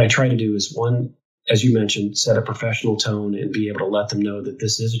what I try to do is, one, as you mentioned, set a professional tone and be able to let them know that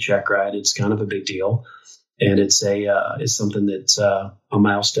this is a check ride. It's kind of a big deal. And it's something that's a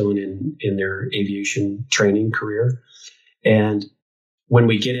milestone in their aviation training career. And when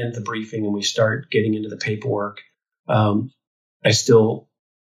we get into the briefing and we start getting into the paperwork, I still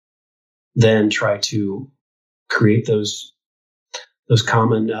then try to create those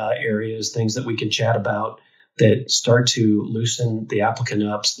common areas, things that we can chat about that start to loosen the applicant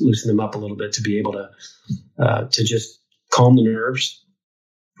up, loosen them up a little bit, to be able to just calm the nerves.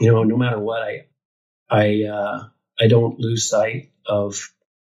 No matter what, I don't lose sight of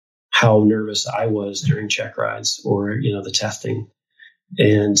how nervous I was during check rides or, the testing.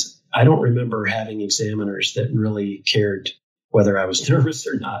 And I don't remember having examiners that really cared whether I was nervous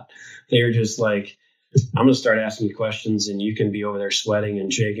or not. They were just like, I'm going to start asking you questions and you can be over there sweating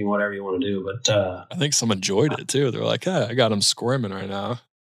and shaking, whatever you want to do. But I think some enjoyed it too. They're like, hey, I got them squirming right now.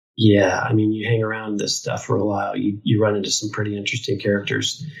 Yeah. I mean, you hang around this stuff for a while, you run into some pretty interesting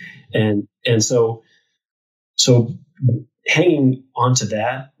characters. And so hanging onto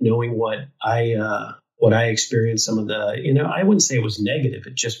that, knowing what I experienced, some of the, I wouldn't say it was negative.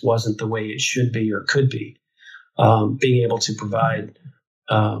 It just wasn't the way it should be or could be. Being able to provide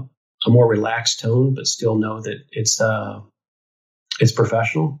a more relaxed tone, but still know that it's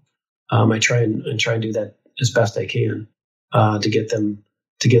professional. I try and do that as best I can to get them,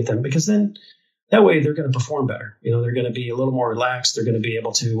 because then that way they're going to perform better. They're going to be a little more relaxed. They're going to be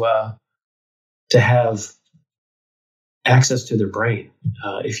able to have access to their brain,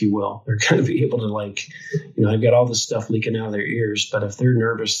 if you will. They're going to be able to I've got all this stuff leaking out of their ears, but if they're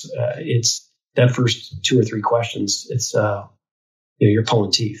nervous, it's that first 2 or 3 questions. It's you're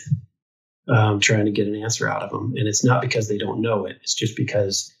pulling teeth, trying to get an answer out of them, and it's not because they don't know it. It's just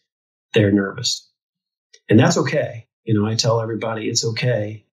because they're nervous, and that's okay. I tell everybody it's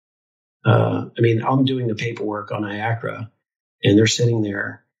okay. I'm doing the paperwork on IACRA, and they're sitting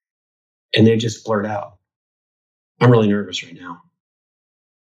there, and they just blurt out, "I'm really nervous right now,"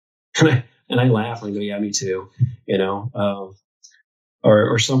 and I laugh and I go, "Yeah, me too,"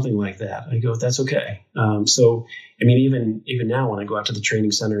 or something like that. I go, "That's okay." Even now when I go out to the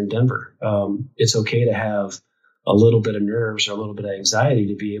training center in Denver, it's okay to have a little bit of nerves or a little bit of anxiety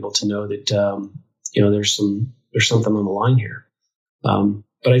to be able to know that there's something on the line here.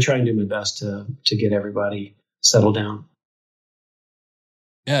 But I try and do my best to get everybody settled down.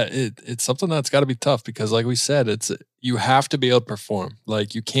 Yeah, it's something that's got to be tough because, like we said, you have to be able to perform.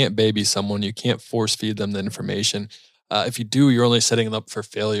 Like, you can't baby someone, you can't force feed them the information. If you do, you're only setting them up for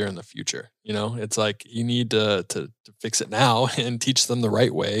failure in the future. It's like you need to fix it now and teach them the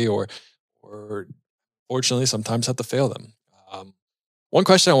right way, or fortunately, sometimes have to fail them. One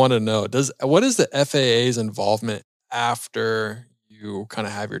question I wanted to know: what is the FAA's involvement after you kind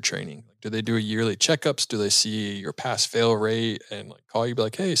of have your training? Do they do yearly checkups? Do they see your pass-fail rate and call you, be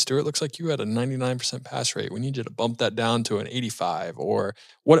like, "Hey, Stuart, looks like you had a 99% pass rate. We need you to bump that down to an 85." Or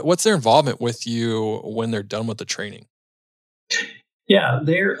what's their involvement with you when they're done with the training? Yeah,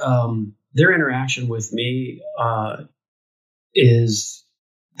 their interaction with me is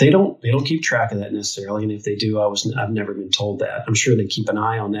they don't keep track of that necessarily, and if they do, I've never been told that. I'm sure they keep an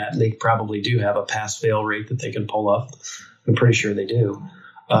eye on that, and they probably do have a pass-fail rate that they can pull up. I'm pretty sure they do.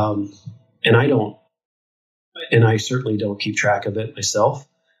 And I don't, and I certainly don't keep track of it myself.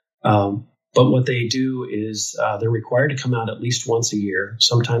 But what they do is they're required to come out at least once a year,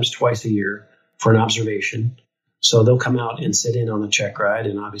 sometimes twice a year, for an observation. So they'll come out and sit in on a check ride,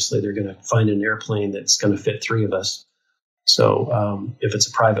 and obviously they're going to find an airplane that's going to fit 3 of us. So if it's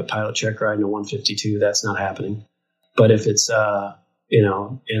a private pilot check ride in a 152, that's not happening. But if it's in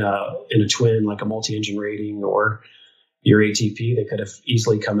a twin, like a multi-engine rating or your ATP, they could have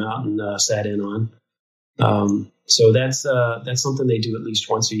easily come out and sat in on. So that's something they do at least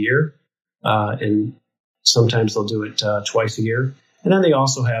once a year, and sometimes they'll do it twice a year. And then they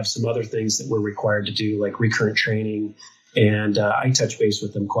also have some other things that we're required to do, like recurrent training. And I touch base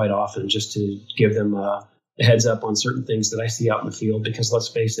with them quite often just to give them a heads up on certain things that I see out in the field, because let's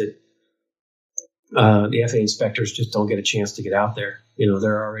face it, the FAA inspectors just don't get a chance to get out there.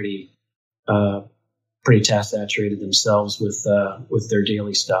 They're already pretty task saturated themselves with their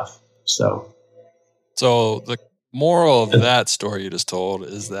daily stuff. So the moral of that story you just told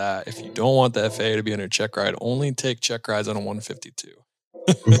is that if you don't want the FAA to be on your check ride, only take check rides on a 152.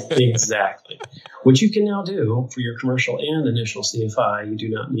 Exactly. Which you can now do for your commercial and initial CFI. You do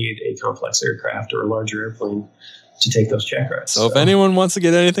not need a complex aircraft or a larger airplane to take those check rides. So if anyone wants to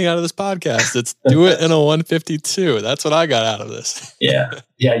get anything out of this podcast, it's do it in a 152. That's what I got out of this. Yeah.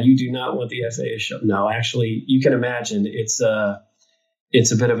 You do not want the FAA show. No, actually, you can imagine it's a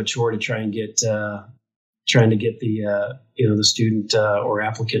bit of a chore to try and get the the student or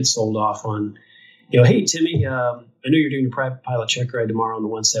applicant sold off on, hey, Timmy, I know you're doing a private pilot check ride tomorrow on the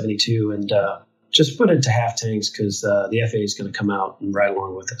 172, and just put it to half tanks because the FAA is going to come out and ride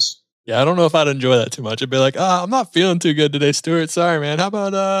along with us. Yeah, I don't know if I'd enjoy that too much. I'd be like, I'm not feeling too good today, Stuart. Sorry, man. How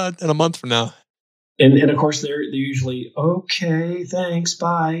about in a month from now? And of course, they're usually, okay, thanks,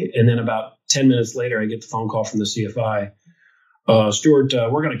 bye. And then about 10 minutes later, I get the phone call from the CFI. Stuart,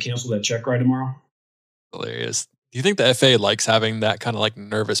 we're going to cancel that check ride tomorrow. Hilarious. Do you think the FAA likes having that kind of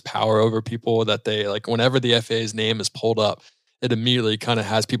nervous power over people, that they whenever the FAA's name is pulled up, it immediately kind of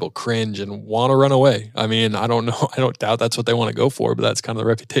has people cringe and want to run away. I mean, I don't know. I don't doubt that's what they want to go for, but that's kind of the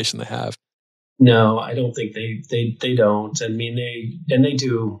reputation they have. No, I don't think they don't. I mean, they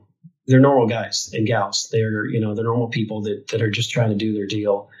do. They're normal guys and gals. They're normal people that are just trying to do their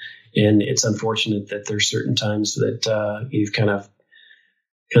deal. And it's unfortunate that there's certain times that you've kind of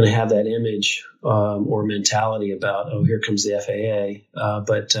have that image or mentality about, oh, here comes the FAA.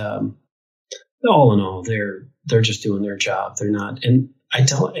 But all in all, they're just doing their job. They're not. And I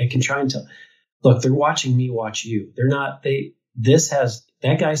can try and tell. Look, they're watching me watch you. They're not.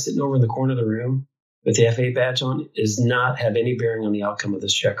 That guy sitting over in the corner of the room with the FAA badge on does not have any bearing on the outcome of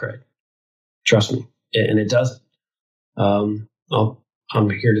this check ride. Trust me, and it doesn't. I'm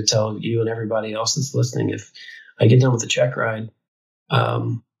here to tell you and everybody else that's listening, if I get done with the check ride,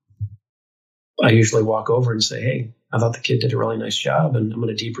 I usually walk over and say, hey, I thought the kid did a really nice job, and I'm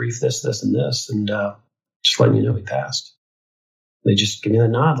going to debrief this, and this, and just letting you know he passed. They just give me the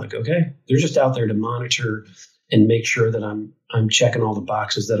nod, like, okay. They're just out there to monitor and make sure that I'm checking all the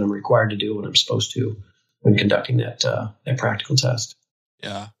boxes that I'm required to do what I'm supposed to when conducting that practical test.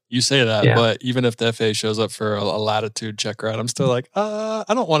 Yeah. You say that, but even if the FAA shows up for a latitude check ride, I'm still like, I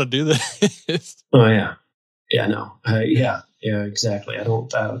don't want to do this. Oh yeah, yeah, no, yeah, exactly. I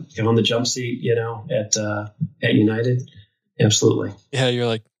don't get on the jump seat, at United. Absolutely. Yeah, you're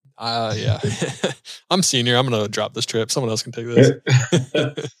like, yeah, I'm senior. I'm going to drop this trip. Someone else can take this.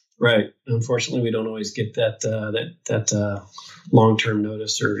 Right. Unfortunately, we don't always get that long-term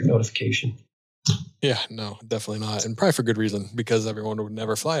notice or notification. Yeah, no, definitely not. And probably for good reason, because everyone would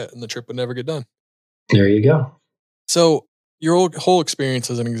never fly it and the trip would never get done. There you go. So your whole experience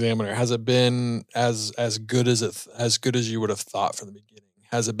as an examiner, has it been as good as you would have thought from the beginning?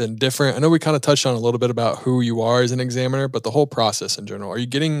 Has it been different? I know we kind of touched on a little bit about who you are as an examiner, but the whole process in general, are you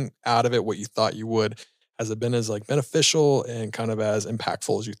getting out of it what you thought you would? Has it been as beneficial and kind of as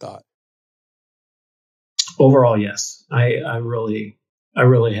impactful as you thought? Overall, yes. I really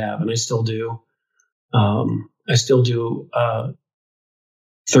have, and I still do.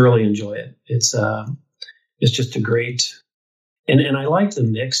 Thoroughly enjoy it. It's just a great, and I like the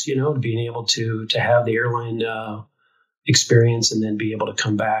mix, being able to have the airline experience and then be able to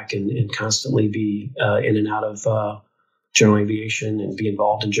come back and constantly be in and out of general aviation and be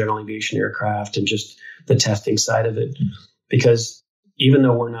involved in general aviation aircraft and just the testing side of it. Because even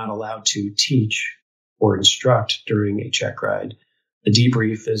though we're not allowed to teach or instruct during a check ride, the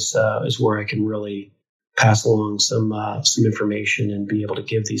debrief is where I can really pass along some information and be able to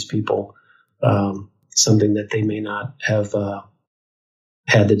give these people something that they may not have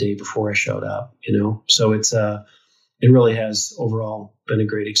had the day before I showed up. So it really has overall been a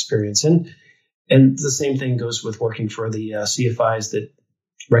great experience. And the same thing goes with working for the CFIs that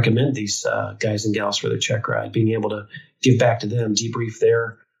recommend these guys and gals for their check ride, being able to give back to them, debrief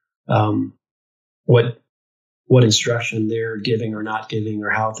their what instruction they're giving or not giving, or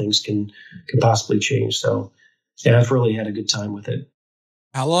how things can possibly change. So yeah, I've really had a good time with it.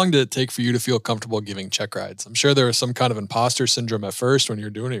 How long did it take for you to feel comfortable giving check rides? I'm sure there was some kind of imposter syndrome at first when you're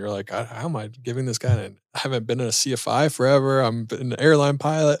doing it. You're like, how am I giving this guy? I haven't been in a CFI forever. I'm an airline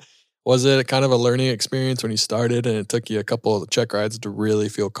pilot. Was it kind of a learning experience when you started and it took you a couple of check rides to really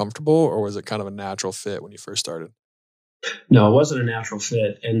feel comfortable, or was it kind of a natural fit when you first started? No, it wasn't a natural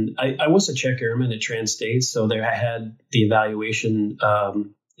fit. And I was a check airman at Trans States, so there I had the evaluation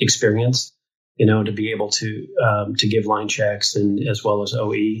experience, to be able to give line checks and as well as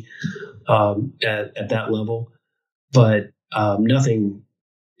OE at that level. But nothing,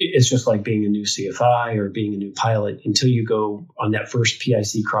 it's just like being a new CFI or being a new pilot until you go on that first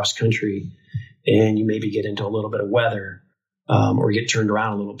PIC cross country and you maybe get into a little bit of weather or get turned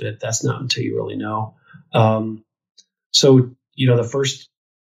around a little bit. That's not until you really know. So, the first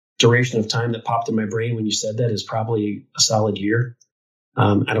duration of time that popped in my brain when you said that is probably a solid year.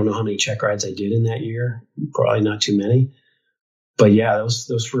 I don't know how many check rides I did in that year. Probably not too many. But yeah,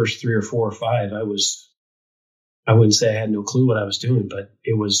 those first 3 or 4 or 5, I wouldn't say I had no clue what I was doing, but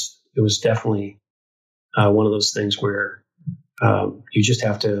it was definitely one of those things where you just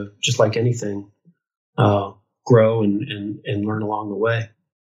have to, just like anything, grow and learn along the way.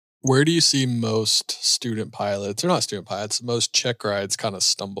 Where do you see most student pilots, or not student pilots, most check rides kind of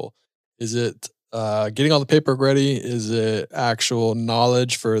stumble? Is it getting all the paperwork ready? Is it actual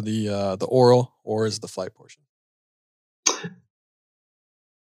knowledge for the oral, or is it the flight portion?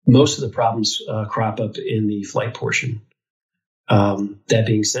 Most of the problems crop up in the flight portion. That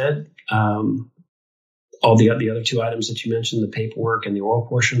being said, all the other 2 items that you mentioned, the paperwork and the oral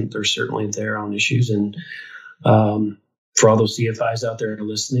portion, they're certainly their own issues. And for all those CFIs out there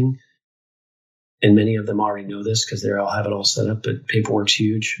listening, and many of them already know this because they all have it all set up, but paperwork's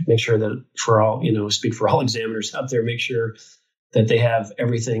huge. Make sure that for all, speak for all examiners out there, make sure that they have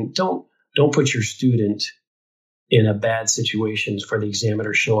everything. Don't put your student in a bad situation for the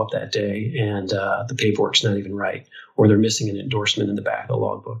examiner show up that day and the paperwork's not even right, or they're missing an endorsement in the back of the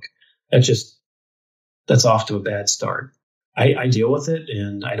logbook. That's off to a bad start. I deal with it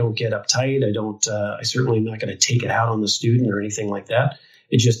and I don't get uptight. I certainly am not going to take it out on the student or anything like that.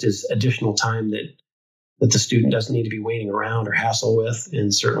 It just is additional time that the student doesn't need to be waiting around or hassle with,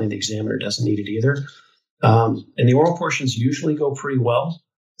 and certainly the examiner doesn't need it either. And the oral portions usually go pretty well.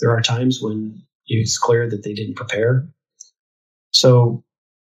 There are times when it's clear that they didn't prepare. So,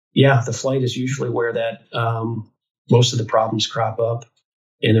 yeah, the flight is usually where that most of the problems crop up.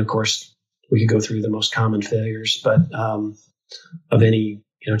 And of course, we could go through the most common failures, but of any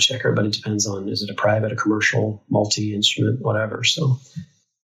checker. But it depends on, is it a private, a commercial, multi-instrument, whatever. So.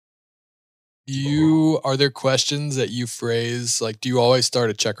 Are there questions that you phrase, like, do you always start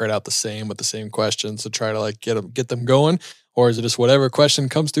a check ride out the same with the same questions to try to like get them going? Or is it just whatever question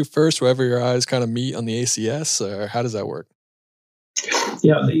comes through first, wherever your eyes kind of meet on the ACS, or how does that work?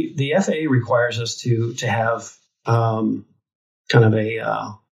 Yeah, the FAA requires us to have kind of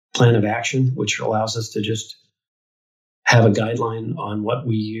a plan of action, which allows us to just have a guideline on what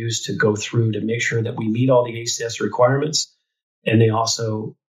we use to go through to make sure that we meet all the ACS requirements. And they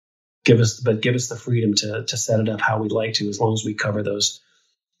also give us the freedom to set it up how we'd like to, as long as we cover those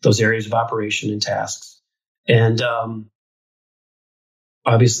areas of operation and tasks. And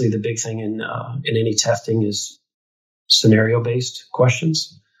obviously, the big thing in any testing is scenario-based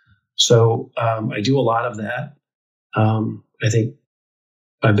questions. So I do a lot of that. I think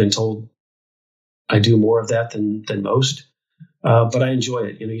I've been told I do more of that than most, but I enjoy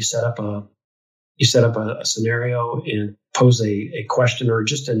it. You set up a scenario and pose a question or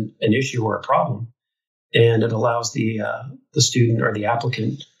just an issue or a problem, and it allows the student or the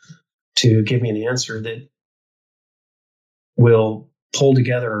applicant to give me an answer that will pull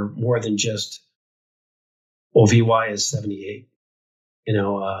together more than just, well, VY is 78.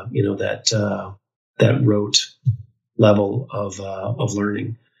 That rote level of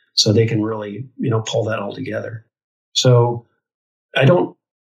learning, so they can really pull that all together. So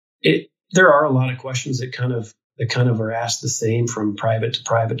there are a lot of questions that kind of are asked the same from private to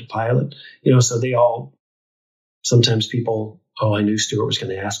pilot. So they all, sometimes people, I knew Stuart was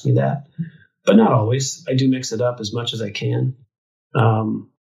going to ask me that, but not always. I do mix it up as much as I can.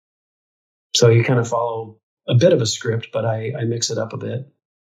 So you kind of follow a bit of a script, but I mix it up a bit.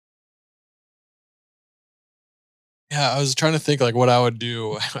 Yeah, I was trying to think like what I would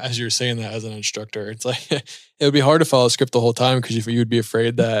do as you were saying that as an instructor. It's like it would be hard to follow a script the whole time because you would be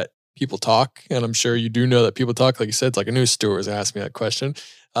afraid that people talk, and I'm sure you do know that people talk. Like you said, it's like a new Stuart was asking me that question.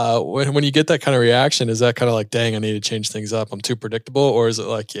 When you get that kind of reaction, is that kind of like, dang, I need to change things up, I'm too predictable? Or is it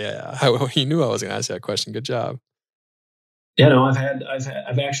like, yeah, you knew I was going to ask you that question, good job? Yeah, no,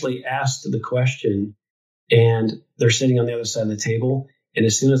 I've actually asked the question and they're sitting on the other side of the table, and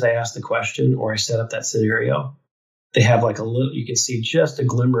as soon as I ask the question or I set up that scenario, they have like you can see just a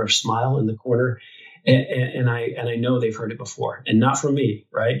glimmer of smile in the corner. And I know they've heard it before, and not from me,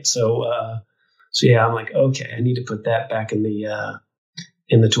 right? So yeah, I'm like, okay, I need to put that back in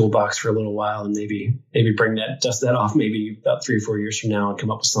the toolbox for a little while, and maybe dust that off, maybe about 3 or 4 years from now, and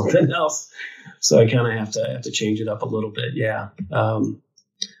come up with something else. So I kind of have to change it up a little bit. Yeah,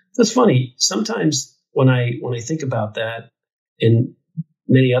 that's funny. Sometimes when I think about that, and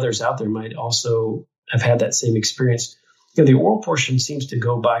many others out there might also have had that same experience. The oral portion seems to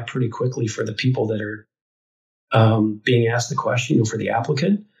go by pretty quickly for the people that are being asked the question, for the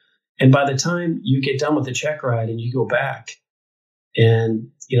applicant. And by the time you get done with the check ride and you go back,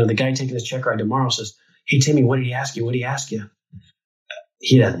 and the guy taking this check ride tomorrow says, "Hey Timmy, what did he ask you? What did he ask you?"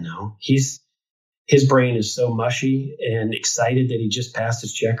 He doesn't know. His brain is so mushy and excited that he just passed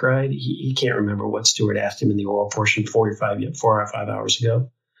his check ride. He can't remember what Stuart asked him in the oral portion 4 or 5 hours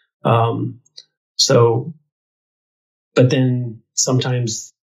ago. But then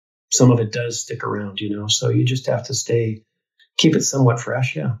sometimes some of it does stick around, so you just have to keep it somewhat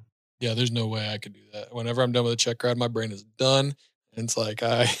fresh. Yeah. Yeah. There's no way I could do that. Whenever I'm done with a check ride, my brain is done. And it's like,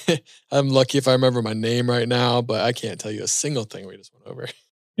 I'm lucky if I remember my name right now, but I can't tell you a single thing we just went over.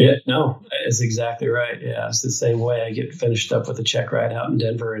 Yeah, no, it's exactly right. Yeah. It's the same way. I get finished up with a check ride out in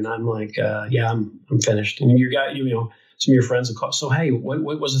Denver, and I'm like, yeah, I'm finished. And some of your friends will call. So, hey, what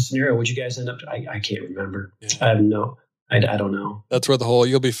was the scenario? What'd you guys end up? I can't remember. Yeah. I don't know. That's where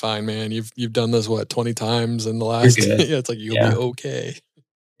you'll be fine, man. You've done this 20 times in the last. Yeah, it's like you'll be okay.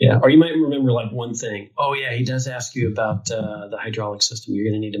 Yeah. Or you might remember like one thing. Oh yeah, he does ask you about the hydraulic system. You're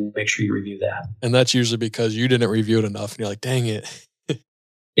going to need to make sure you review that. And that's usually because you didn't review it enough and you're like, dang it.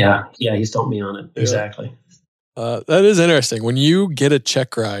 Yeah. Yeah. He stumped me on it. Yeah. Exactly. That is interesting. When you get a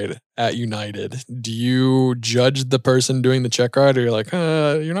check ride at United, do you judge the person doing the check ride, or you're like,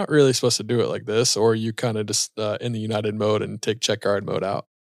 you're not really supposed to do it like this, or you kind of just in the United mode and take check ride mode out?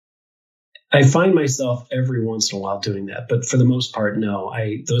 I find myself every once in a while doing that, but for the most part, no.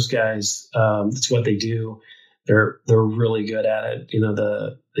 Those guys, that's what they do. They're really good at it. You know,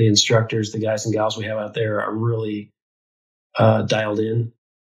 the instructors, the guys and gals we have out there are really dialed in.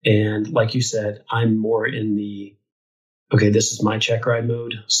 And like you said, I'm more in the, okay, this is my check ride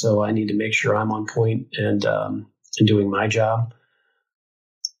mode, so I need to make sure I'm on point and doing my job.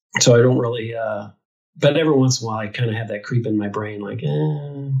 So I don't really, but every once in a while I kind of have that creep in my brain, like,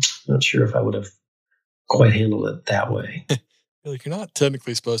 not sure if I would have quite handled it that way. Like, you're not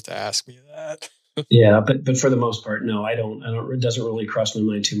technically supposed to ask me that. Yeah, but for the most part, no, I don't. It doesn't really cross my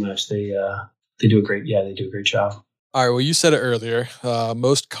mind too much. They do a great job. All right. Well, you said it earlier.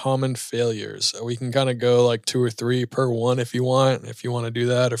 Most common failures. We can kind of go like 2 or 3 per one if you want to do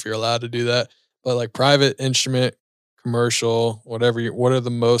that, or if you're allowed to do that. But like private, instrument, commercial, whatever. What are the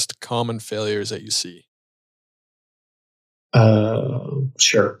most common failures that you see?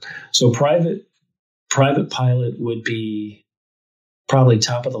 Sure. So private pilot would be probably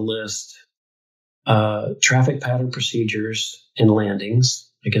top of the list. Traffic pattern procedures and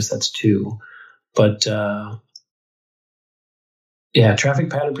landings. I guess that's 2, but yeah, traffic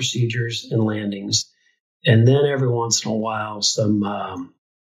pattern procedures and landings, and then every once in a while, some of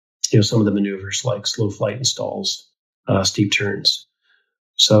the maneuvers like slow flight installs, steep turns.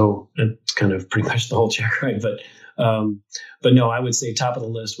 So it's kind of pretty much the whole check ride, but no, I would say top of the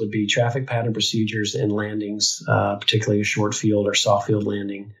list would be traffic pattern procedures and landings, particularly a short field or soft field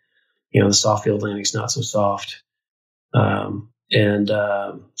landing. You know, the soft field landing is not so soft, or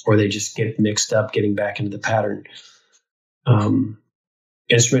they just get mixed up getting back into the pattern.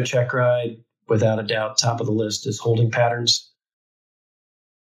 Instrument check ride, without a doubt, top of the list is holding patterns.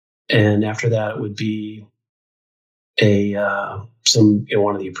 And after that, it would be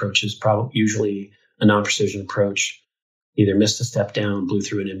one of the approaches, probably usually a non-precision approach, either missed a step down, blew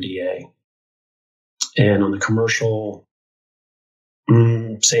through an MDA. And on the commercial,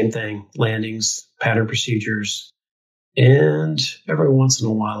 same thing, landings, pattern procedures, and every once in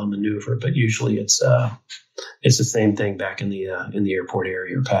a while a maneuver, but usually it's the same thing back in the airport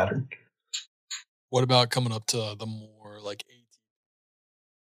area or pattern. What about coming up to the more like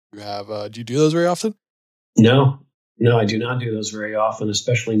ATP? Do you do those very often? No, I do not do those very often,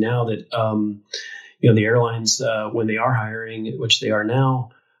 especially now that the airlines, when they are hiring, which they are now,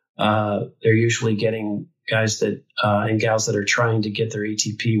 they're usually getting guys that and gals that are trying to get their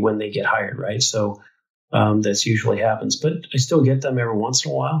ATP when they get hired, right? So that's usually happens, but I still get them every once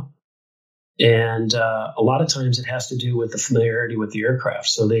in a while. And a lot of times it has to do with the familiarity with the aircraft.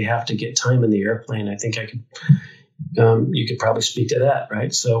 So they have to get time in the airplane. I think you could probably speak to that,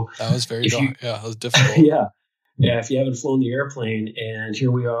 right? So that was that was difficult. Yeah. If you haven't flown the airplane and here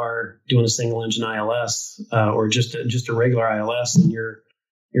we are doing a single engine ILS or just a regular ILS, and you're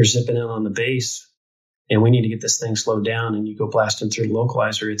zipping in on the base and we need to get this thing slowed down, and you go blasting through the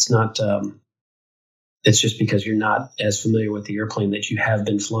localizer. It's not, it's just because you're not as familiar with the airplane that you have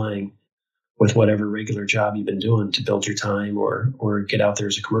been flying with whatever regular job you've been doing to build your time or get out there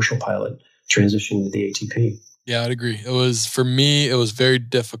as a commercial pilot transitioning to the ATP. Yeah, I'd agree. For me, it was very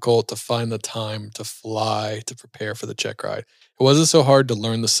difficult to find the time to fly, to prepare for the check ride. It wasn't so hard to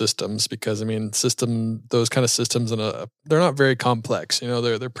learn the systems because, those kind of systems, they're not very complex.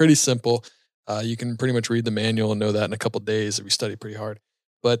 They're pretty simple. You can pretty much read the manual and know that in a couple of days if you study pretty hard.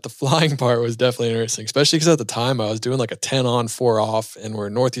 But the flying part was definitely interesting, especially because at the time I was doing like a 10 on, 4 off, and we're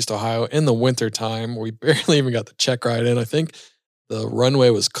in Northeast Ohio in the winter time. We barely even got the check ride in. I think the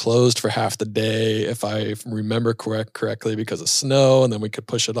runway was closed for half the day, if I remember correctly, because of snow, and then we could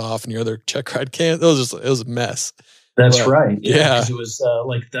push it off, and your other check ride can't. It was a mess. That's right. Yeah. Because it was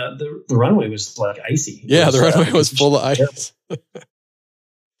like the runway was like icy. The runway was full of ice.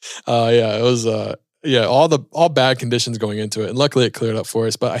 It was all bad conditions going into it, and luckily it cleared up for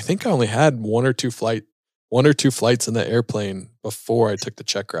us. But I think I only had one or two flights in the airplane before I took the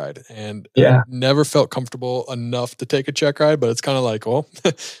check ride, and I never felt comfortable enough to take a check ride. But it's kind of like, well,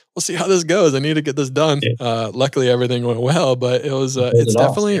 we'll see how this goes. I need to get this done. Luckily, everything went well, but it was it's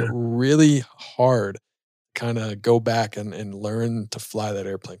definitely really hard. Kind of go back and learn to fly that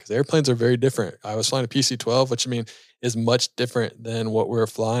airplane, because airplanes are very different. I was flying a PC-12, which is much different than what we were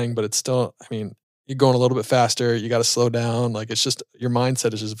flying, but it's still, you're going a little bit faster. You got to slow down. Like it's just your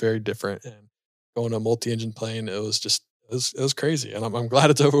mindset is just very different. And going to a multi-engine plane, it was crazy. And I'm glad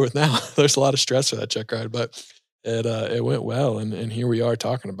it's over with now. There's a lot of stress for that check ride, but it went well. And here we are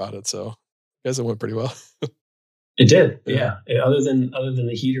talking about it. So I guess it went pretty well. It did. Yeah. Other than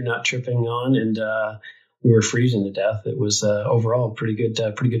the heater not tripping on and we were freezing to death, it was overall pretty good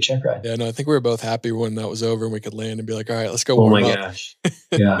check ride. Yeah, no, I think we were both happy when that was over and we could land and be like, all right, let's go warm up. Oh my gosh.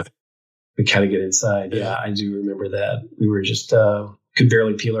 Yeah. We kind of get inside. Yeah, I do remember that. We were just could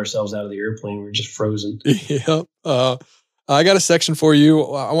barely peel ourselves out of the airplane. We were just frozen. Yep. I got a section for you.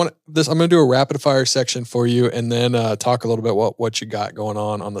 I'm going to do a rapid fire section for you, and then talk a little bit what you got going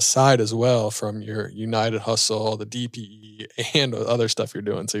on the side as well from your United hustle, the DPE, and other stuff you're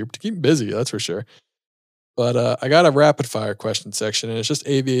doing. So you're keeping busy, that's for sure. But I got a rapid fire question section, and it's just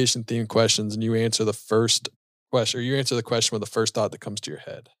aviation themed questions, and you answer the first question, or you answer the question with the first thought that comes to your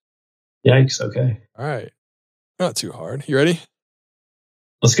head. Yikes. Okay. All right. Not too hard. You ready?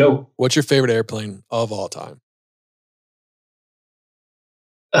 Let's go. What's your favorite airplane of all time?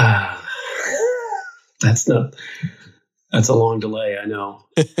 That's a long delay. I know.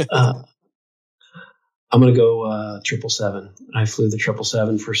 I'm going to go 777. I flew the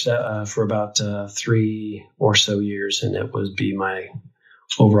 777 for about 3 or so years, and it would be my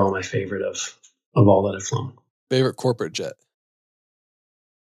favorite of all that I've flown. Favorite corporate jet?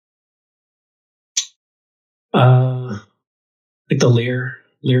 Like the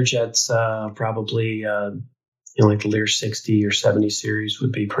Lear jets, probably like the Lear 60 or 70 series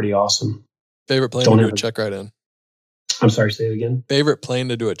would be pretty awesome. Favorite plane to do a check ride in? I'm sorry, say it again. Favorite plane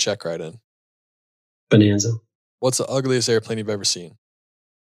to do a check ride in? Bonanza. What's the ugliest airplane you've ever seen?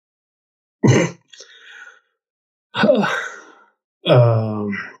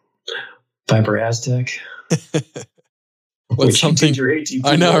 Viper Aztec. What's something?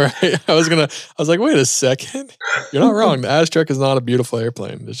 I know, right? I was like, wait a second. You're not wrong. The Aztec is not a beautiful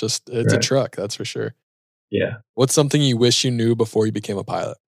airplane. It's right. A truck, that's for sure. Yeah. What's something you wish you knew before you became a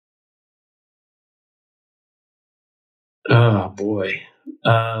pilot? Oh boy.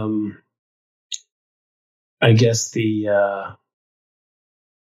 I guess the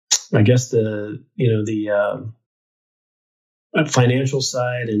financial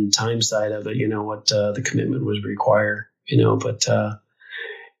side and time side of it, what the commitment would require, but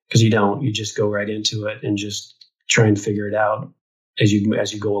because you just go right into it and just try and figure it out as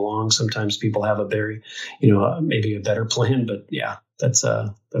you go along. Sometimes people have a very, maybe a better plan, but yeah, that's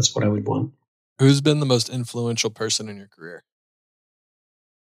what I would want. Who's been the most influential person in your career?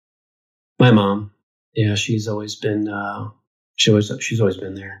 My mom. Yeah, she's always been. She's always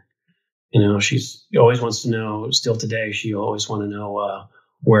been there. She always wants to know. Still today, she always want to know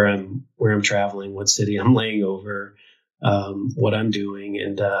where I'm traveling, what city I'm laying over, what I'm doing,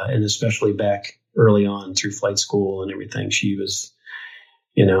 and especially back early on through flight school and everything. She was,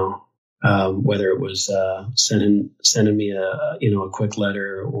 whether it was sending me a quick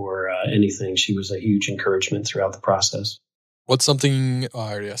letter or anything, she was a huge encouragement throughout the process. What's something? Oh,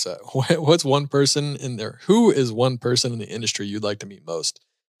 I already asked that. What's one person in there? Who is one person in the industry you'd like to meet most?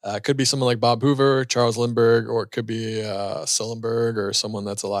 It could be someone like Bob Hoover, Charles Lindbergh, or it could be Sullenberg or someone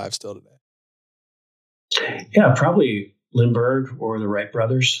that's alive still today. Yeah, probably Lindbergh or the Wright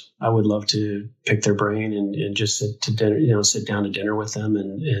brothers. I would love to pick their brain and just sit down to dinner with them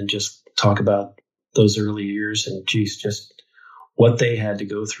and just talk about those early years and just what they had to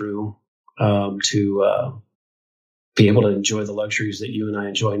go through to be able to enjoy the luxuries that you and I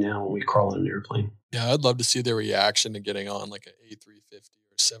enjoy now when we crawl in an airplane. Yeah, I'd love to see their reaction to getting on like an A350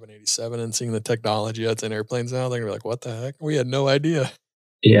 or 787 and seeing the technology that's in airplanes now. They're gonna be like, "What the heck? We had no idea."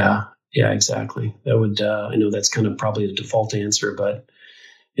 Yeah, exactly. That would I know that's kind of probably the default answer, but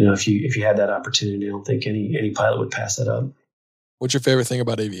if you had that opportunity, I don't think any pilot would pass that up. What's your favorite thing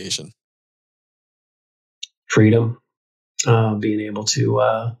about aviation? Freedom, being able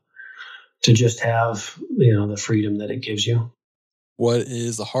to just have the freedom that it gives you. What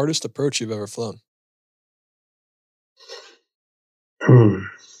is the hardest approach you've ever flown?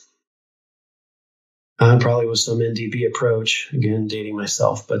 Probably was some NDB approach. Again, dating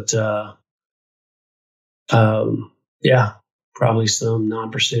myself, but yeah, probably some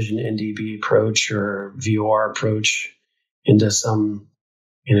non-precision NDB approach or VOR approach into some,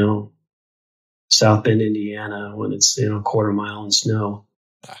 South Bend, Indiana, when it's a quarter mile in snow.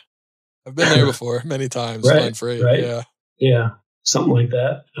 I've been there before many times. Right, freight. Right. Yeah, something like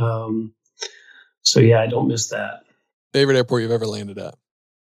that. So yeah, I don't miss that. Favorite airport you've ever landed at?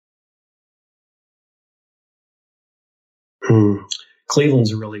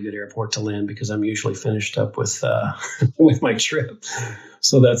 Cleveland's a really good airport to land because I'm usually finished up with with my trip,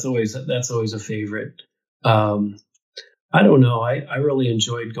 so that's always a favorite. I don't know. I really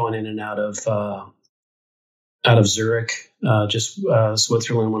enjoyed going in and out of Zurich,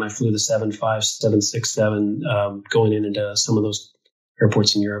 Switzerland when I flew the 75, 767, going in into some of those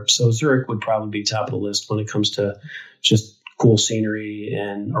airports in Europe. So Zurich would probably be top of the list when it comes to just cool scenery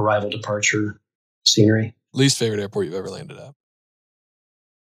and arrival departure scenery. Least favorite airport you've ever landed at?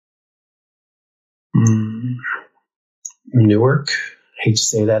 Newark. I hate to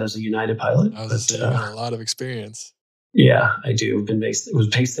say that as a United pilot. I was saying, you got a lot of experience. Yeah, I do. It was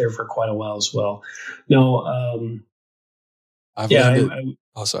based there for quite a while as well. No,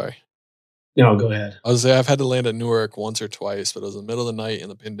 sorry. No, go ahead. I was say I've had to land at Newark once or twice, but it was in the middle of the night in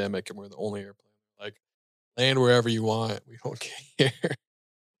the pandemic, and we're the only airplane. Like, land wherever you want. We don't care. It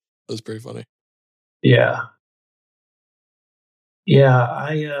was pretty funny. Yeah.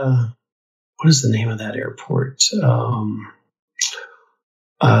 Yeah, what is the name of that airport?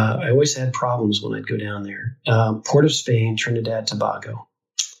 I always had problems when I'd go down there. Port of Spain, Trinidad, Tobago.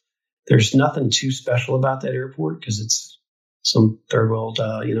 There's nothing too special about that airport because it's some third world,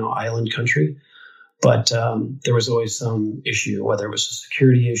 island country. But there was always some issue, whether it was a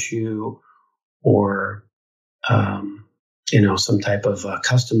security issue or, some type of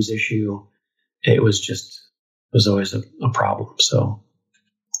customs issue. It was always a problem. So,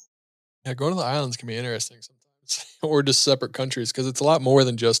 yeah, going to the islands can be interesting sometimes, or just separate countries, because it's a lot more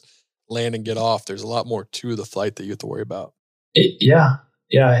than just land and get off. There's a lot more to the flight that you have to worry about. Yeah.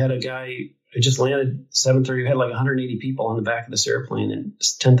 I had a guy. I just landed 7:30. We had like 180 people on the back of this airplane, and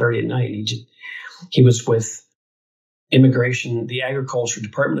it's 10:30 at night. He was with immigration, the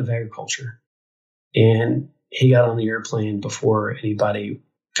Department of Agriculture, and he got on the airplane before anybody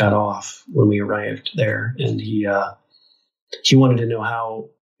got off when we arrived there, and he wanted to know how,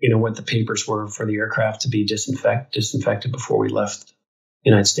 what the papers were for the aircraft to be disinfected before we left the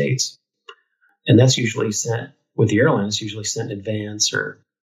United States. And that's usually sent with the airline. It's usually sent in advance, or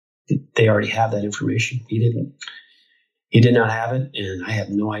they already have that information. He did not have it, and I have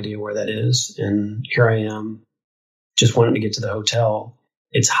no idea where that is. And here I am, just wanting to get to the hotel.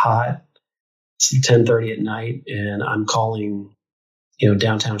 It's hot. It's 10:30 at night, and I'm calling,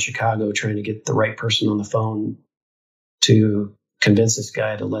 downtown Chicago, trying to get the right person on the phone to convince this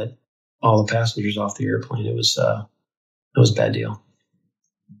guy to let all the passengers off the airplane. It was a bad deal.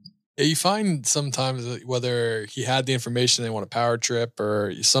 Yeah, you find sometimes that whether he had the information, they want a power trip,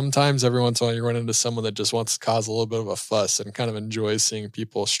 or sometimes every once in a while you run into someone that just wants to cause a little bit of a fuss and kind of enjoys seeing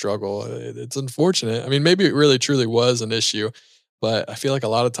people struggle. It's unfortunate. I mean, maybe it really truly was an issue, but I feel like a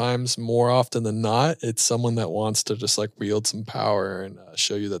lot of times, more often than not, it's someone that wants to just like wield some power and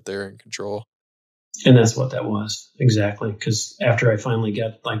show you that they're in control. And that's what that was. Exactly. Because after I finally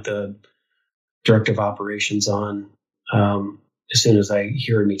got like the director of operations on, as soon as I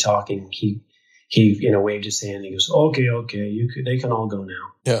heard me talking, he waved his hand. He goes, okay, they can all go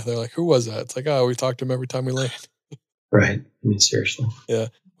now. Yeah, they're like, who was that? It's like, we talk to him every time we land. Right. I mean, seriously. Yeah.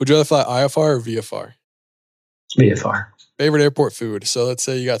 Would you rather fly IFR or VFR? VFR. Favorite airport food. So let's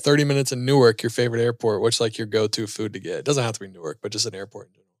say you got 30 minutes in Newark, your favorite airport. What's like your go-to food to get? It doesn't have to be Newark, but just an airport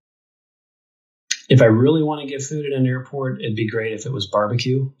in general. If I really want to get food at an airport, it'd be great if it was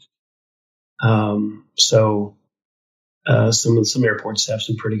barbecue. Some airports have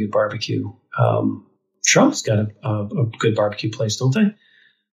some pretty good barbecue. Charlotte's got a good barbecue place, don't they?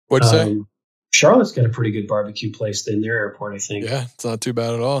 What'd you say? Charlotte's got a pretty good barbecue place in their airport, I think. Yeah, it's not too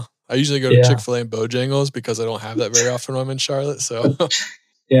bad at all. I usually go to Chick-fil-A and Bojangles because I don't have that very often when I'm in Charlotte. So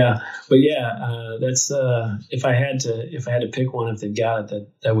yeah, but that's if I had to pick one, if they've got it,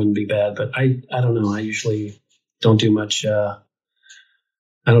 that wouldn't be bad. But I don't know. I usually don't do much. I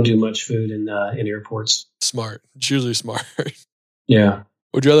don't do much food in airports. Smart. It's usually smart. Yeah.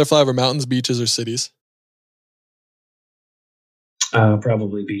 Would you rather fly over mountains, beaches, or cities?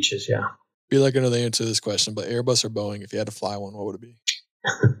 Probably beaches. Yeah. Be like another answer to this question, but Airbus or Boeing? If you had to fly one, what would it be?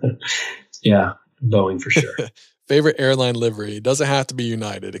 Yeah, Boeing for sure. Favorite airline livery? It doesn't have to be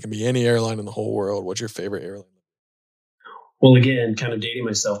United. It can be any airline in the whole world. What's your favorite airline? Well, again, kind of dating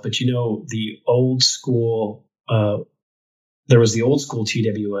myself, but the old school. There was the old school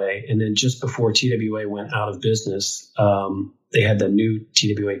TWA, and then just before TWA went out of business, they had the new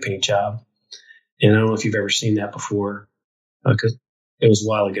TWA paint job. And I don't know if you've ever seen that before, because it was a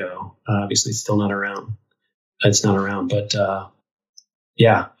while ago. Obviously, it's still not around. It's not around, but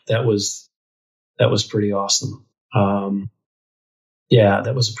yeah, that was pretty awesome. Yeah,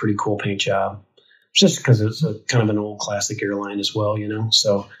 that was a pretty cool paint job, just because it's a kind of an old classic airline as well,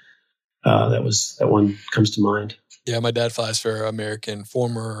 So that one comes to mind. Yeah, my dad flies for American,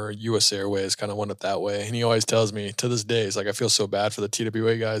 former US Airways, kind of went up that way. And he always tells me to this day, he's like, I feel so bad for the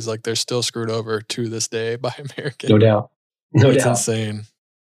TWA guys. Like they're still screwed over to this day by American. No doubt. No It's doubt. insane.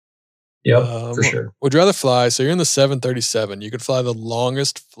 Yep, for sure. Would you rather fly? So you're in the 737. You could fly the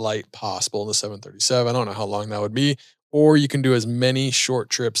longest flight possible in the 737. I don't know how long that would be. Or you can do as many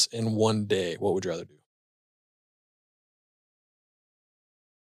short trips in one day. What would you rather do?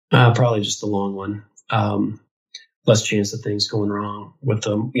 Probably just the long one. Less chance of things going wrong with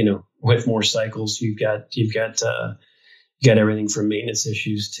them. With more cycles, you've got everything from maintenance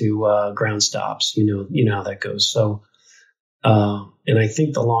issues to ground stops. You know how that goes. So, and I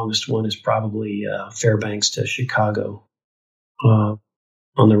think the longest one is probably Fairbanks to Chicago on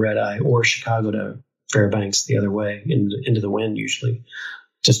the red eye, or Chicago to Fairbanks the other way into the wind. Usually,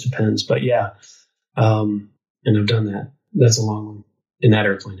 just depends. But yeah, and I've done that. That's a long one in that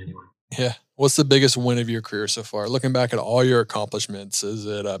airplane anyway. Yeah. What's the biggest win of your career so far? Looking back at all your accomplishments, is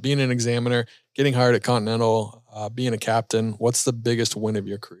it being an examiner, getting hired at Continental, being a captain? What's the biggest win of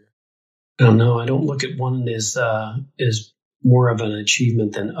your career? I don't know. I don't look at one as more of an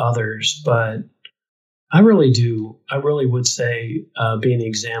achievement than others, but I really do. I really would say being an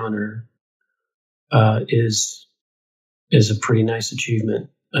examiner is a pretty nice achievement.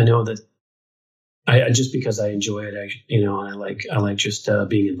 I know that I just because I enjoy it, I like just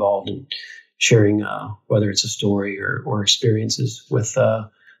being involved and sharing, whether it's a story or experiences with,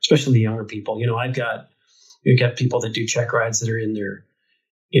 especially the younger people. You've got people that do check rides that are in their,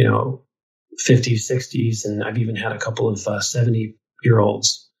 50s, 60s, and I've even had a couple of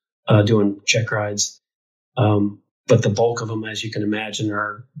 70-year-olds doing check rides. But the bulk of them, as you can imagine,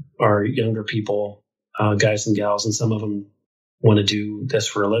 are younger people, guys and gals, and some of them want to do this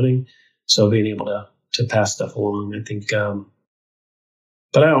for a living. So being able to pass stuff along, I think,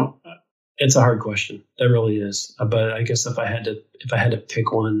 but I don't. It's a hard question. That really is. But I guess if I had to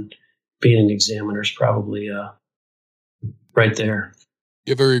pick one, being an examiner is probably right there.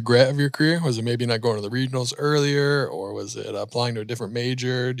 You have a regret of your career? Was it maybe not going to the regionals earlier, or was it applying to a different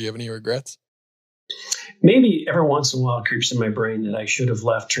major? Do you have any regrets? Maybe every once in a while it creeps in my brain that I should have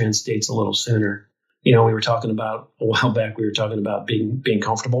left Trans-States a little sooner. We were talking about a while back. We were talking about being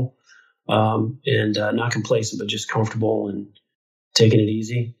comfortable. And not complacent, but just comfortable and taking it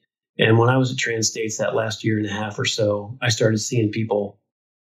easy. And when I was at Trans-States that last year and a half or so, I started seeing people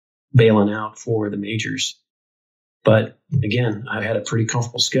bailing out for the majors. But again, I had a pretty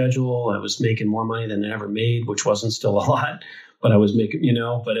comfortable schedule. I was making more money than I ever made, which wasn't still a lot, but I was making,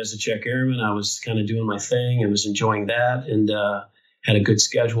 but as a check airman, I was kind of doing my thing and was enjoying that, and had a good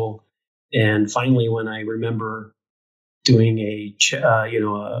schedule. And finally, when I remember doing a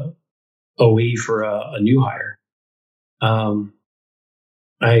OE for a new hire,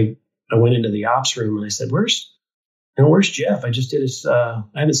 I went into the ops room and I said, "Where's Jeff? I just did his. I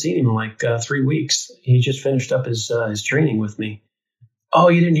haven't seen him in like 3 weeks. He just finished up his training with me." "Oh,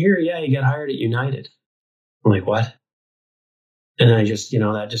 you didn't hear? Yeah, he got hired at United." I'm like, "What?" And I just,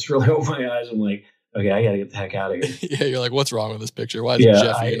 that just really opened my eyes. I'm like, "Okay, I got to get the heck out of here." Yeah, you're like, what's wrong with this picture? Why is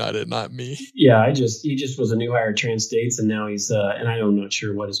Jeff at United, not me? Yeah, he just was a new hire at Trans-States, and now he's, and I'm not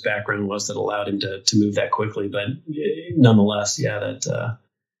sure what his background was that allowed him to move that quickly, but nonetheless, yeah, that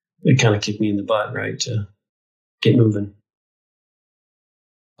it kind of kicked me in the butt, right, to get moving.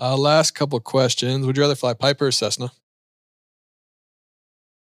 Last couple of questions. Would you rather fly Piper or Cessna?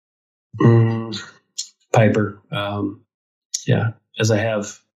 Piper. Yeah, as I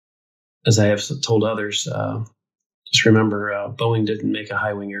have told others, just remember Boeing didn't make a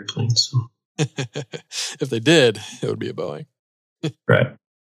high wing airplane. So if they did, it would be a Boeing. Right.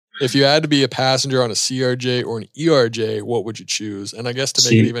 If you had to be a passenger on a CRJ or an ERJ, what would you choose? And I guess to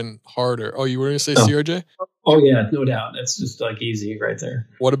make it even harder. Oh, you were going to say CRJ? Oh, yeah, no doubt. That's just like easy right there.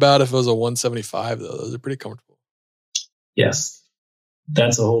 What about if it was a 175 though? Those are pretty comfortable. Yes.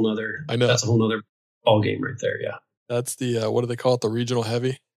 That's a whole nother ball game right there. Yeah. That's the, what do they call it? The regional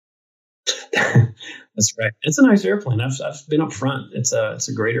heavy? That's right. It's a nice airplane. I've been up front. It's a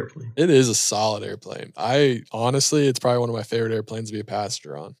great airplane. It is a solid airplane. Honestly, it's probably one of my favorite airplanes to be a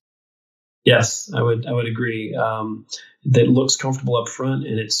passenger on. Yes, I would agree. That looks comfortable up front,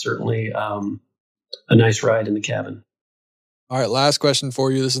 and it's certainly a nice ride in the cabin. All right, last question for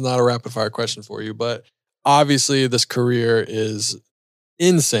you. This is not a rapid fire question for you, but obviously this career is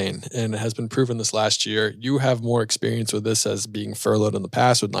insane and has been proven this last year. You have more experience with this as being furloughed in the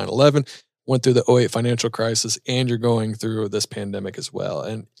past with 9/11, went through the 2008 financial crisis, and you're going through this pandemic as well.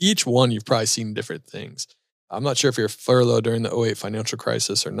 And each one, you've probably seen different things. I'm not sure if you're furloughed during the 2008 financial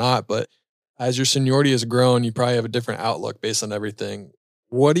crisis or not, but as your seniority has grown, you probably have a different outlook based on everything.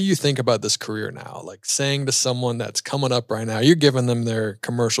 What do you think about this career now? Like saying to someone that's coming up right now, you're giving them their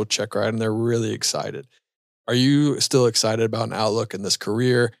commercial check ride and they're really excited. Are you still excited about an outlook in this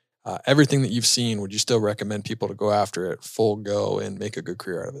career? Everything that you've seen, would you still recommend people to go after it full go and make a good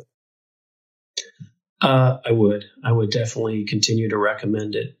career out of it? I would. I would definitely continue to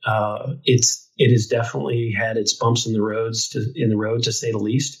recommend it. It has definitely had its bumps in the road, to say the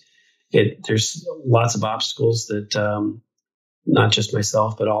least. There's lots of obstacles that not just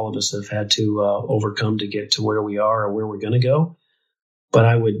myself, but all of us have had to overcome to get to where we are or where we're going to go. But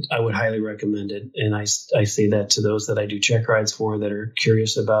I would highly recommend it, and I say that to those that I do check rides for that are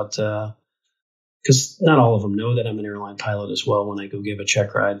curious about, because not all of them know that I'm an airline pilot as well when I go give a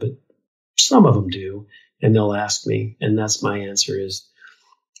check ride, but some of them do, and they'll ask me, and that's my answer is,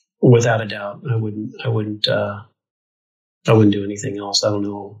 without a doubt, I wouldn't do anything else. I don't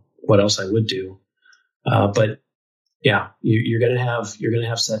know what else I would do, but yeah, you're gonna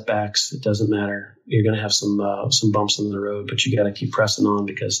have setbacks. It doesn't matter. You're gonna have some bumps in the road, but you got to keep pressing on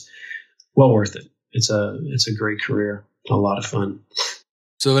because, well, worth it. It's a great career, a lot of fun.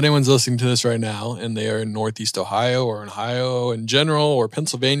 So if anyone's listening to this right now and they are in Northeast Ohio or in Ohio in general or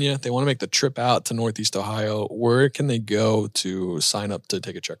Pennsylvania, they want to make the trip out to Northeast Ohio, where can they go to sign up to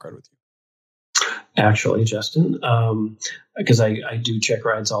take a check ride with you? Actually, Justin, because I do check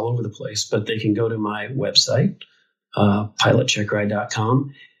rides all over the place, but they can go to my website,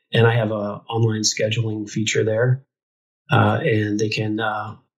 pilotcheckride.com, and I have a online scheduling feature there, and they can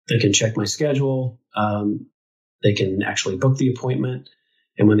check my schedule. They can actually book the appointment.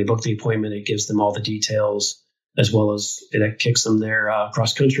 And when they book the appointment, it gives them all the details, as well as it kicks them their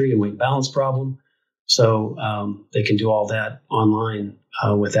cross country and weight balance problem. So they can do all that online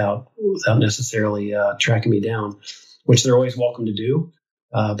without necessarily tracking me down, which they're always welcome to do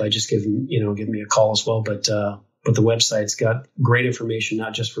by just giving me a call as well. But the website's got great information,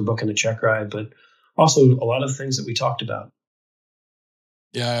 not just for booking a check ride, but also a lot of the things that we talked about.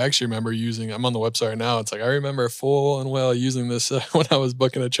 Yeah, I actually remember I'm on the website right now. It's like, I remember full and well using this when I was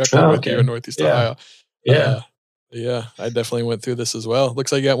booking a check ride with you in Northeast Ohio. Yeah. Yeah, I definitely went through this as well.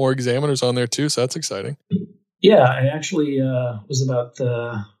 Looks like you got more examiners on there too, so that's exciting. Yeah, I actually was about 3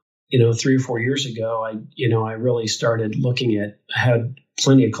 or 4 years ago. I really started looking at. I had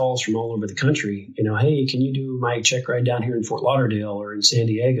plenty of calls from all over the country. Hey, can you do my check ride down here in Fort Lauderdale or in San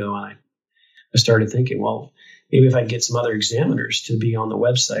Diego? And I started thinking, well, maybe if I get some other examiners to be on the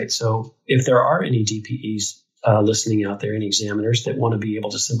website. So if there are any DPEs listening out there, any examiners that want to be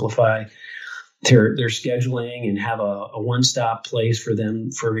able to simplify their scheduling and have a one-stop place for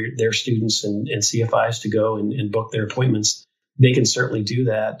their students and CFIs to go and book their appointments, they can certainly do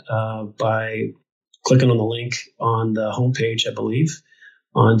that by clicking on the link on the homepage, I believe,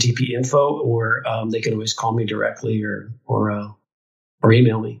 on DP Info, or they can always call me directly or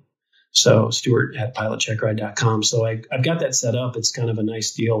email me. So Stuart@pilotcheckride.com. So I've got that set up. It's kind of a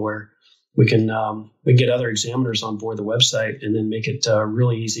nice deal where we can get other examiners on board the website and then make it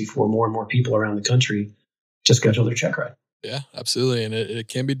really easy for more and more people around the country to schedule their check ride. Yeah, absolutely. And it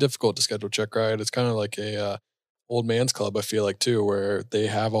can be difficult to schedule check ride. It's kind of like a old man's club, I feel like, too, where they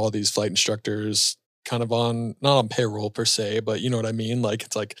have all these flight instructors kind of not on payroll per se, but you know what I mean? Like,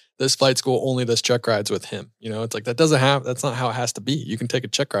 it's like this flight school only does check rides with him. It's like that's not how it has to be. You can take a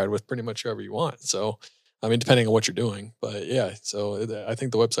check ride with pretty much whoever you want. So, I mean, depending on what you're doing, but yeah, so I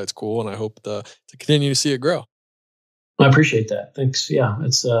think the website's cool and I hope to continue to see it grow. I appreciate that. Thanks. Yeah,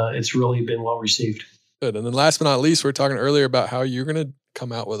 it's really been well received. Good. And then last but not least, we were talking earlier about how you're going to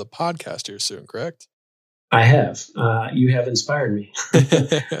come out with a podcast here soon, correct? I have. You have inspired me.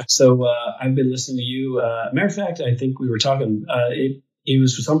 So I've been listening to you. Matter of fact, I think we were talking. It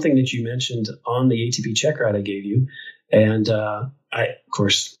was something that you mentioned on the ATP check ride I gave you, and I, of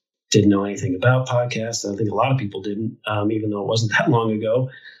course, didn't know anything about podcasts. I think a lot of people didn't, even though it wasn't that long ago.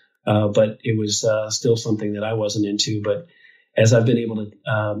 But it was still something that I wasn't into. But as I've been able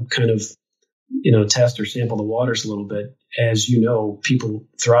to kind of test or sample the waters a little bit, as you know, people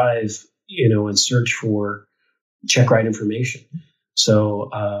thrive and search for check ride information. So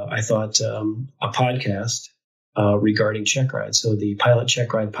I thought a podcast regarding check ride. So the Pilot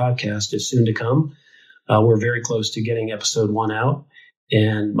Check Ride podcast is soon to come. We're very close to getting episode 1 out.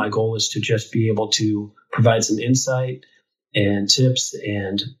 And my goal is to just be able to provide some insight and tips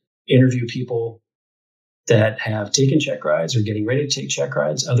and interview people that have taken check rides or getting ready to take check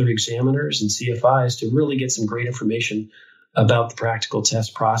rides, other examiners and CFIs, to really get some great information about the practical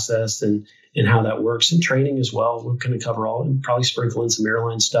test process and how that works, and training as well. We're going to cover all, and probably sprinkle in some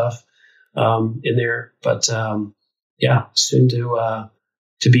airline stuff in there. But yeah, soon to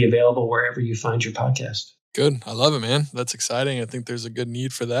be available wherever you find your podcast. Good. I love it, man. That's exciting. I think there's a good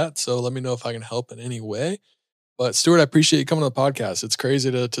need for that. So let me know if I can help in any way. But Stuart, I appreciate you coming on the podcast. It's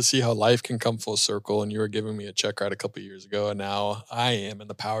crazy to see how life can come full circle. And you were giving me a check ride a couple of years ago, and now I am in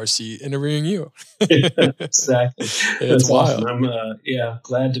the power seat interviewing you. Exactly. It's wild. Awesome. I'm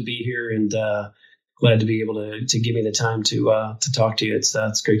glad to be here, and glad to be able to give me the time to talk to you.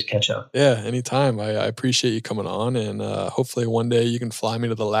 It's great to catch up. Yeah, anytime. I appreciate you coming on, and hopefully one day you can fly me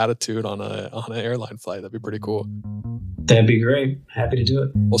to the latitude on an airline flight. That'd be pretty cool. That'd be great. Happy to do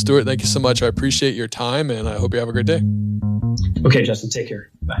it. Well, Stuart, thank you so much. I appreciate your time, and I hope you have a great day. Okay, Justin, take care.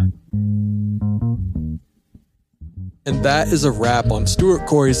 Bye. And that is a wrap on Stuart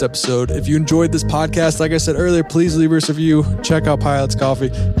Corey's episode. If you enjoyed this podcast, like I said earlier, please leave us a review. Check out Pilot's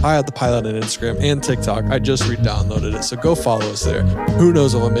Coffee, Pilot the Pilot on Instagram and TikTok. I just re-downloaded it, so go follow us there. Who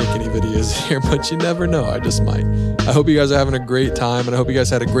knows if I'll make any videos here, but you never know. I just might. I hope you guys are having a great time, and I hope you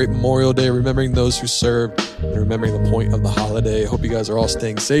guys had a great Memorial Day, remembering those who served and remembering the point of the holiday. I hope you guys are all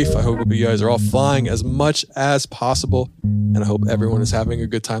staying safe. I hope you guys are all flying as much as possible. And I hope everyone is having a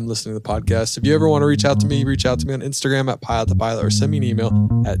good time listening to the podcast. If you ever want to reach out to me on Instagram at Pilot the Pilot, or send me an email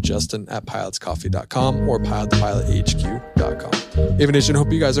at justin@pilotscoffee.com or pilotthepilothq.com. Aviation,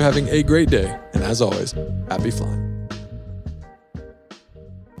 hope you guys are having a great day. And as always, happy flying.